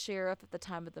was the sheriff at the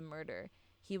time of the murder.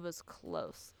 He was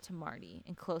close to Marty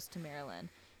and close to Marilyn.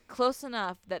 Close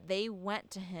enough that they went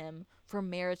to him for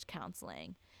marriage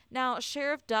counseling. Now,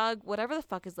 Sheriff Doug, whatever the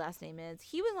fuck his last name is,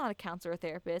 he was not a counselor or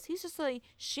therapist. He's just a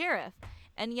sheriff.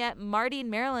 And yet Marty and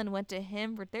Marilyn went to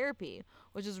him for therapy,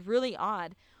 which is really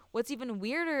odd. What's even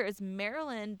weirder is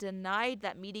Marilyn denied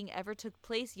that meeting ever took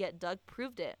place, yet Doug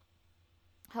proved it.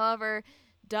 However,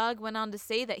 Doug went on to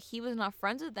say that he was not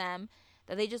friends with them,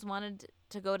 that they just wanted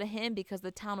to go to him because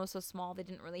the town was so small they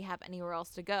didn't really have anywhere else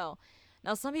to go.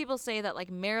 Now, some people say that,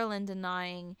 like, Marilyn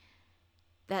denying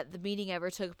that the meeting ever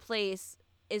took place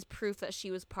is proof that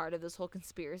she was part of this whole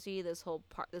conspiracy, this whole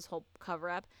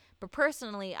cover-up. But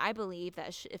personally, I believe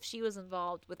that if she was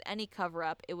involved with any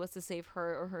cover-up, it was to save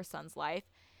her or her son's life,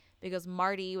 because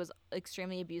Marty was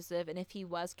extremely abusive, and if he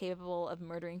was capable of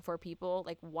murdering 4 people,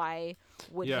 like, why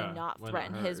would he not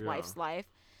threaten his wife's life?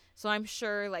 So I'm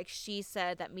sure, like, she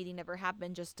said that meeting never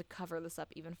happened just to cover this up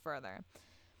even further.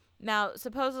 Now,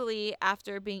 supposedly,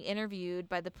 after being interviewed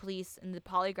by the police in the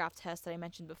polygraph test that I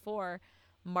mentioned before,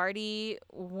 Marty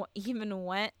even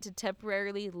went to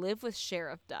temporarily live with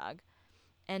Sheriff Doug.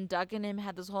 And Doug and him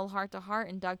had this whole heart-to-heart,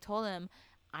 and Doug told him,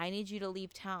 I need you to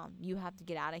leave town. You have to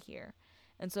get out of here.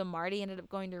 And so Marty ended up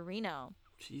going to Reno.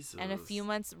 Jesus. And a few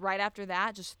months right after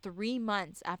that, just 3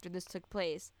 months after this took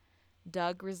place,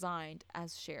 Doug resigned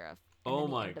as sheriff. And Oh then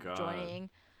he my ended God. up joining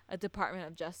a Department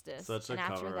of Justice. Such a and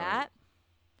after cover-up. that,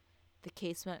 the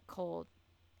case went cold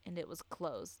and it was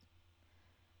closed.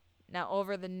 Now,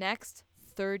 over the next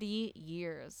 30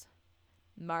 years,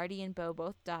 Marty and Bo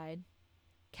both died.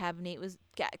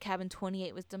 Cabin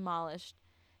 28 was demolished,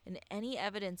 and any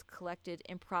evidence collected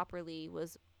improperly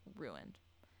was ruined.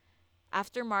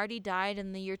 After Marty died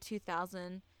in the year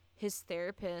 2000, his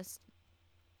therapist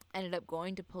ended up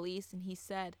going to police, and he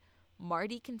said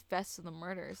Marty confessed to the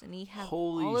murders, and he had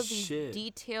Holy all of these shit.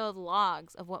 detailed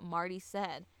logs of what Marty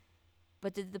said.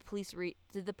 But did the police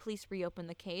reopen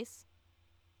the case?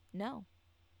 No,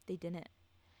 they didn't.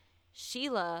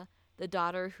 Sheila, the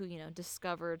daughter who,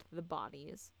 discovered the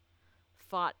bodies,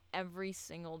 fought every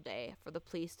single day for the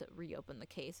police to reopen the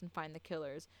case and find the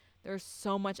killers. There's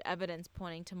so much evidence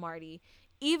pointing to Marty.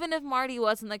 Even if Marty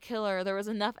wasn't the killer, there was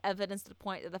enough evidence to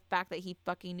point to the fact that he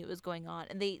fucking knew what was going on,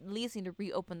 and they at least need to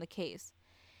reopen the case.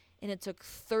 And it took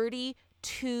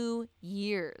 32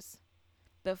 years,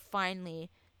 but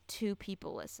finally 2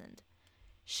 people listened.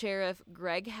 Sheriff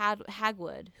Greg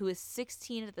Hagwood, who was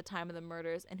 16 at the time of the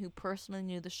murders and who personally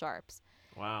knew the Sharps,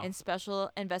 Wow. and Special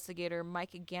Investigator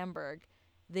Mike Gamberg,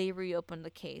 they reopened the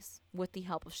case with the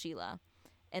help of Sheila,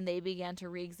 and they began to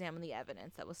re-examine the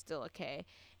evidence that was still okay.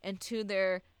 And to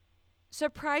their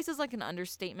surprise is like an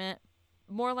understatement,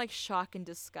 more like shock and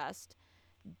disgust,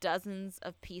 dozens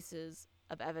of pieces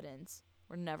of evidence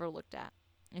were never looked at,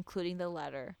 including the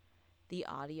letter, the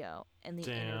audio, and the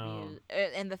interview,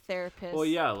 and the therapist. Well,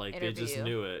 yeah, like interview. They just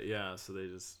knew it. Yeah, so they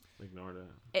just ignored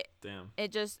it. Damn.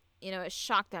 It just, it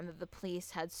shocked them that the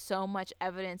police had so much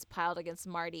evidence piled against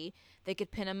Marty. They could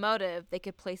pin a motive. They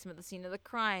could place him at the scene of the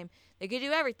crime. They could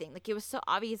do everything. Like, it was so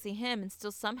obviously him, and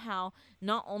still somehow,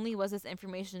 not only was this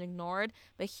information ignored,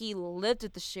 but he lived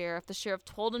with the sheriff. The sheriff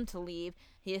told him to leave.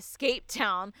 He escaped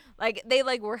town. Like, they,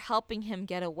 were helping him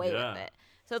get away with it.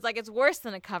 So it's like, it's worse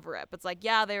than a cover-up. It's like,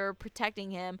 yeah, they were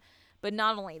protecting him, but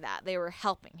not only that, they were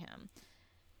helping him.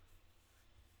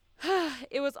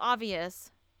 It was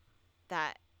obvious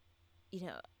that,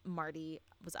 Marty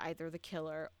was either the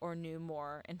killer or knew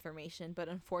more information, but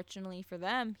unfortunately for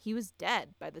them, he was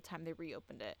dead by the time they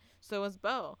reopened it. So was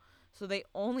Bo. So they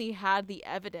only had the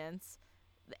evidence,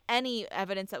 any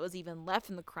evidence that was even left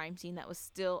from the crime scene that was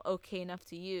still okay enough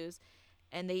to use,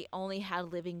 and they only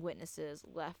had living witnesses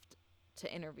left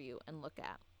to interview and look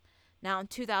at. Now, in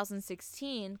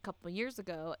 2016, a couple of years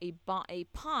ago, a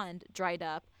pond dried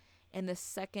up and the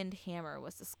second hammer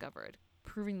was discovered,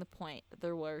 proving the point that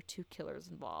there were 2 killers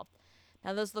involved.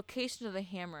 Now, this location of the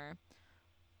hammer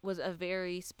was a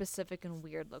very specific and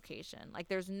weird location. Like,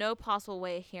 there's no possible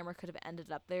way a hammer could have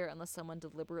ended up there unless someone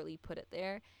deliberately put it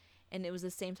there. And it was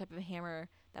the same type of hammer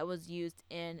that was used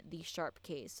in the Sharp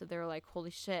case. So they were like, holy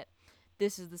shit,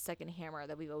 this is the second hammer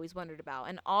that we've always wondered about.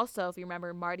 And also, if you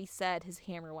remember, Marty said his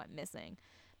hammer went missing.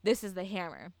 This is the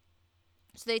hammer.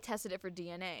 So they tested it for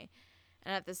DNA.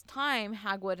 And at this time,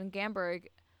 Hagwood and Gamberg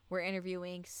were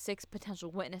interviewing 6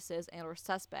 potential witnesses and or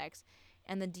suspects.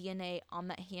 And the DNA on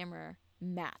that hammer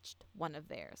matched one of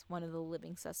theirs, one of the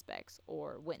living suspects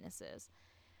or witnesses.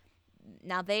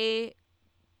 Now, they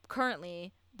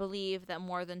currently believe that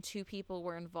more than 2 people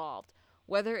were involved.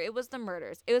 Whether it was the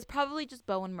murders, it was probably just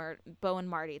Bo and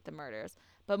Marty at the murders,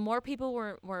 but more people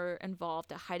were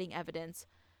involved at hiding evidence,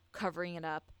 covering it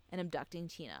up, and abducting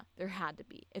Tina. There had to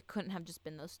be. It couldn't have just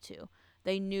been those 2.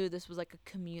 They knew this was like a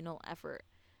communal effort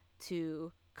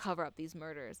to cover up these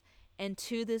murders. And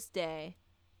to this day,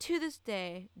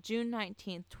 June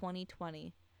 19th,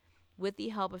 2020, with the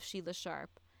help of Sheila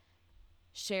Sharp,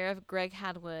 Sheriff Greg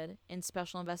Hadwood and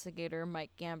Special Investigator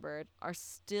Mike Gambard are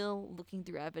still looking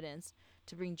through evidence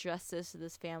to bring justice to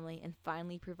this family and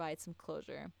finally provide some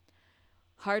closure.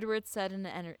 Hardwood said in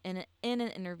an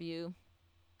interview,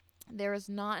 there is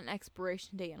not an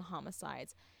expiration date on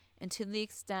homicides, and to the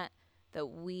extent that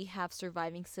we have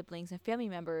surviving siblings and family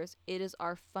members, it is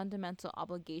our fundamental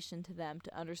obligation to them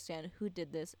to understand who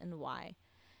did this and why.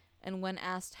 And when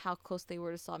asked how close they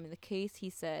were to solving the case, he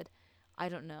said, I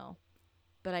don't know,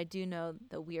 but I do know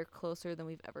that we are closer than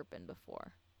we've ever been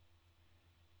before.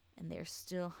 And they're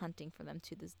still hunting for them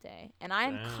to this day. And I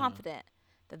am confident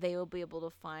that they will be able to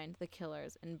find the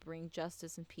killers and bring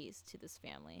justice and peace to this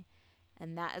family.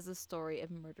 And that is the story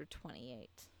of Murder 28.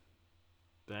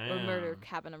 Damn. Or Murder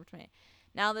Cabin Number 28.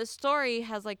 Now, this story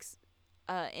has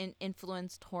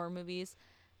influenced horror movies.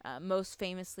 Most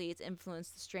famously, it's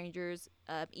influenced The Strangers,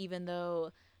 even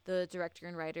though the director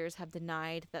and writers have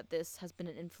denied that this has been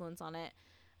an influence on it.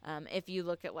 If you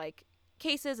look at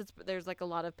cases, there's a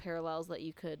lot of parallels that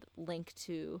you could link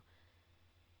to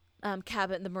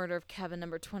the murder of Cabin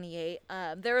Number 28.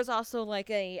 There was also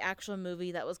a actual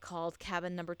movie that was called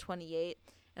Cabin Number 28.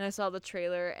 And I saw the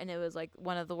trailer, and it was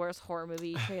one of the worst horror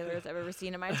movie trailers I've ever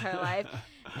seen in my entire life.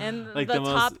 And the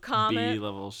top comment,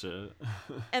 B-level shit.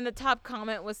 And the top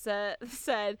comment was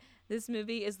said, "This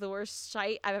movie is the worst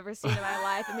shite I've ever seen in my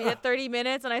life." I made it 30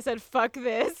 minutes, and I said, "Fuck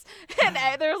this!" And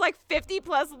there was 50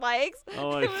 plus likes.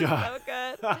 Oh my it was god, so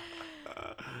good.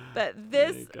 But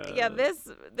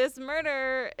this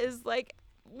murder is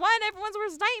everyone's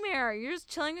worst nightmare. You're just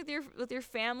chilling with your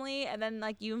family, and then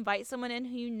you invite someone in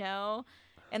who you know,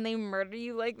 and they murder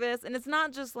you like this. And it's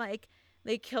not just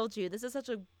they killed you. This is such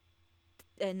an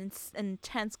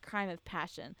intense crime of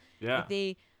passion. Yeah.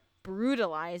 They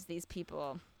brutalize these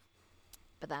people.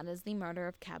 But that is the murder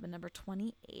of Cabin Number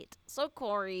 28. So,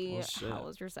 Corey, how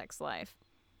was your sex life?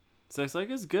 Sex life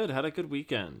is good. Had a good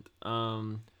weekend.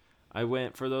 I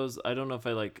went for those. I don't know if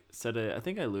I said it. I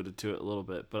think I alluded to it a little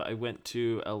bit, but I went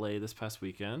to LA this past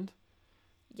weekend.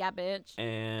 Yeah, bitch.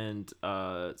 And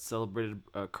celebrated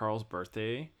Carl's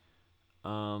birthday.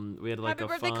 We had Happy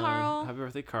birthday, Carl. Happy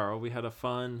birthday, Carl. We had a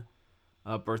fun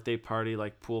birthday party,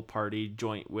 pool party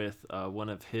joint with one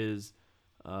of his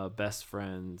best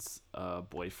friend's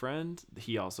boyfriend.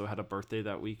 He also had a birthday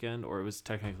that weekend, or it was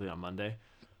technically on Monday.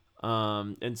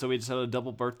 And so we just had a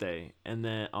double birthday, and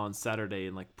then on Saturday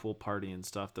and pool party and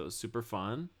stuff. That was super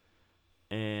fun.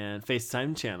 And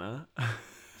FaceTime Chana.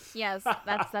 Yes,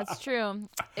 that's true.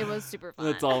 It was super fun.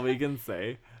 That's all we can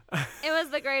say. It was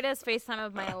the greatest FaceTime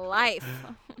of my life.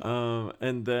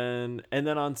 And then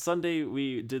on Sunday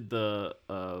we did the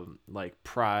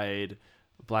Pride,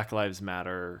 Black Lives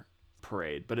Matter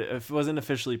parade, but it wasn't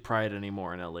officially Pride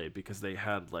anymore in LA because they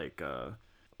had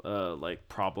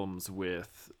problems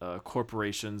with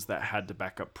corporations that had to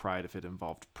back up Pride if it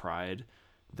involved Pride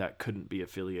that couldn't be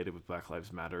affiliated with Black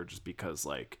Lives Matter just because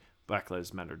Black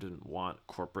Lives Matter didn't want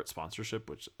corporate sponsorship,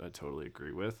 which I totally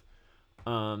agree with.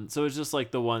 So it's just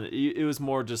the one. It was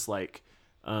more just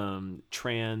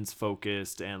trans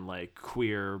focused and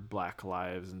queer Black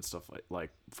lives and stuff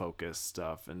like focused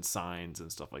stuff and signs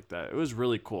and stuff like that. It was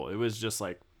really cool. It was just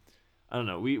I don't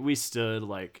know. We stood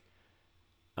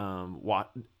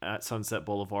at Sunset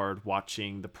Boulevard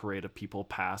watching the parade of people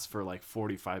pass for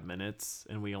 45 minutes,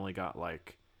 and we only got I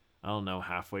don't know,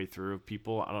 halfway through of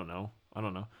people. I don't know. I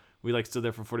don't know. We like stood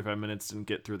there for 45 minutes and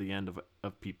get through the end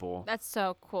of people. That's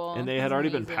so cool. And they That's had already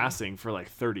been amazing. passing for like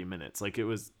 30 minutes. Like it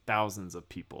was thousands of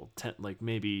people, like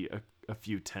maybe a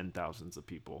few 10,000s of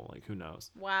people. Like who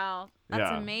knows? Wow,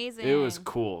 that's amazing. It was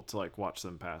cool to like watch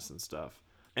them pass and stuff.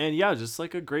 And yeah, just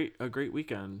like a great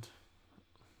weekend.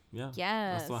 Yeah.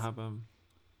 Yes. That's what happened.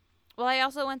 Well, I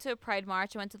also went to a Pride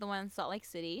March. I went to the one in Salt Lake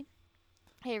City.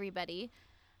 Hey, everybody.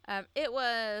 It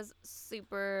was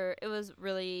super, it was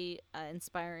really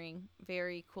inspiring.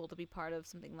 Very cool to be part of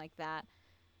something like that.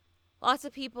 Lots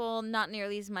of people, not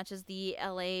nearly as much as the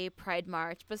LA Pride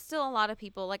March, but still a lot of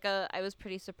people. Like, I was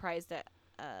pretty surprised at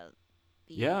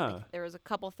there was a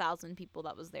couple thousand people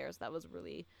that was there. So that was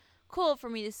really cool for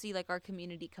me to see, like, our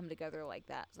community come together like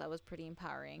that. So that was pretty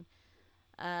empowering.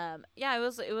 Yeah, it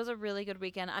was a really good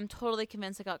weekend. I'm totally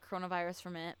convinced I got coronavirus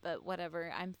from it, but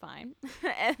whatever, I'm fine.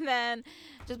 And then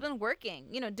just been working,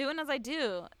 doing as I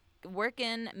do,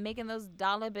 working, making those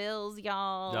dollar bills,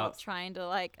 y'all, Yes. trying to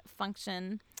like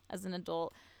function as an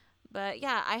adult. But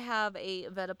yeah, I have a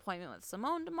vet appointment with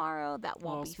Simone tomorrow. That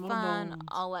won't be fun. Simone.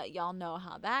 I'll let y'all know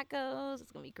how that goes.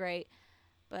 It's gonna be great.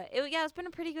 But it's been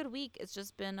a pretty good week. It's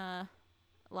just been a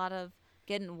lot of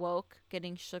getting woke,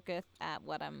 getting shooketh at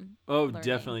what I'm learning.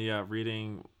 Definitely, yeah.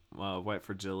 Reading White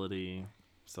Fragility,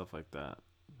 stuff like that.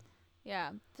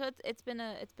 Yeah. So it's been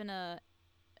a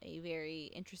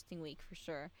very interesting week for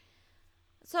sure.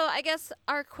 So I guess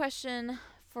our question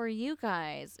for you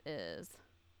guys is,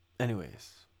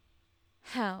 Anyways,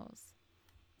 how's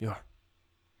your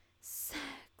sex?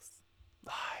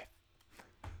 life.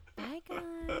 Bye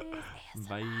guys. ASMR.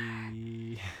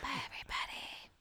 Bye.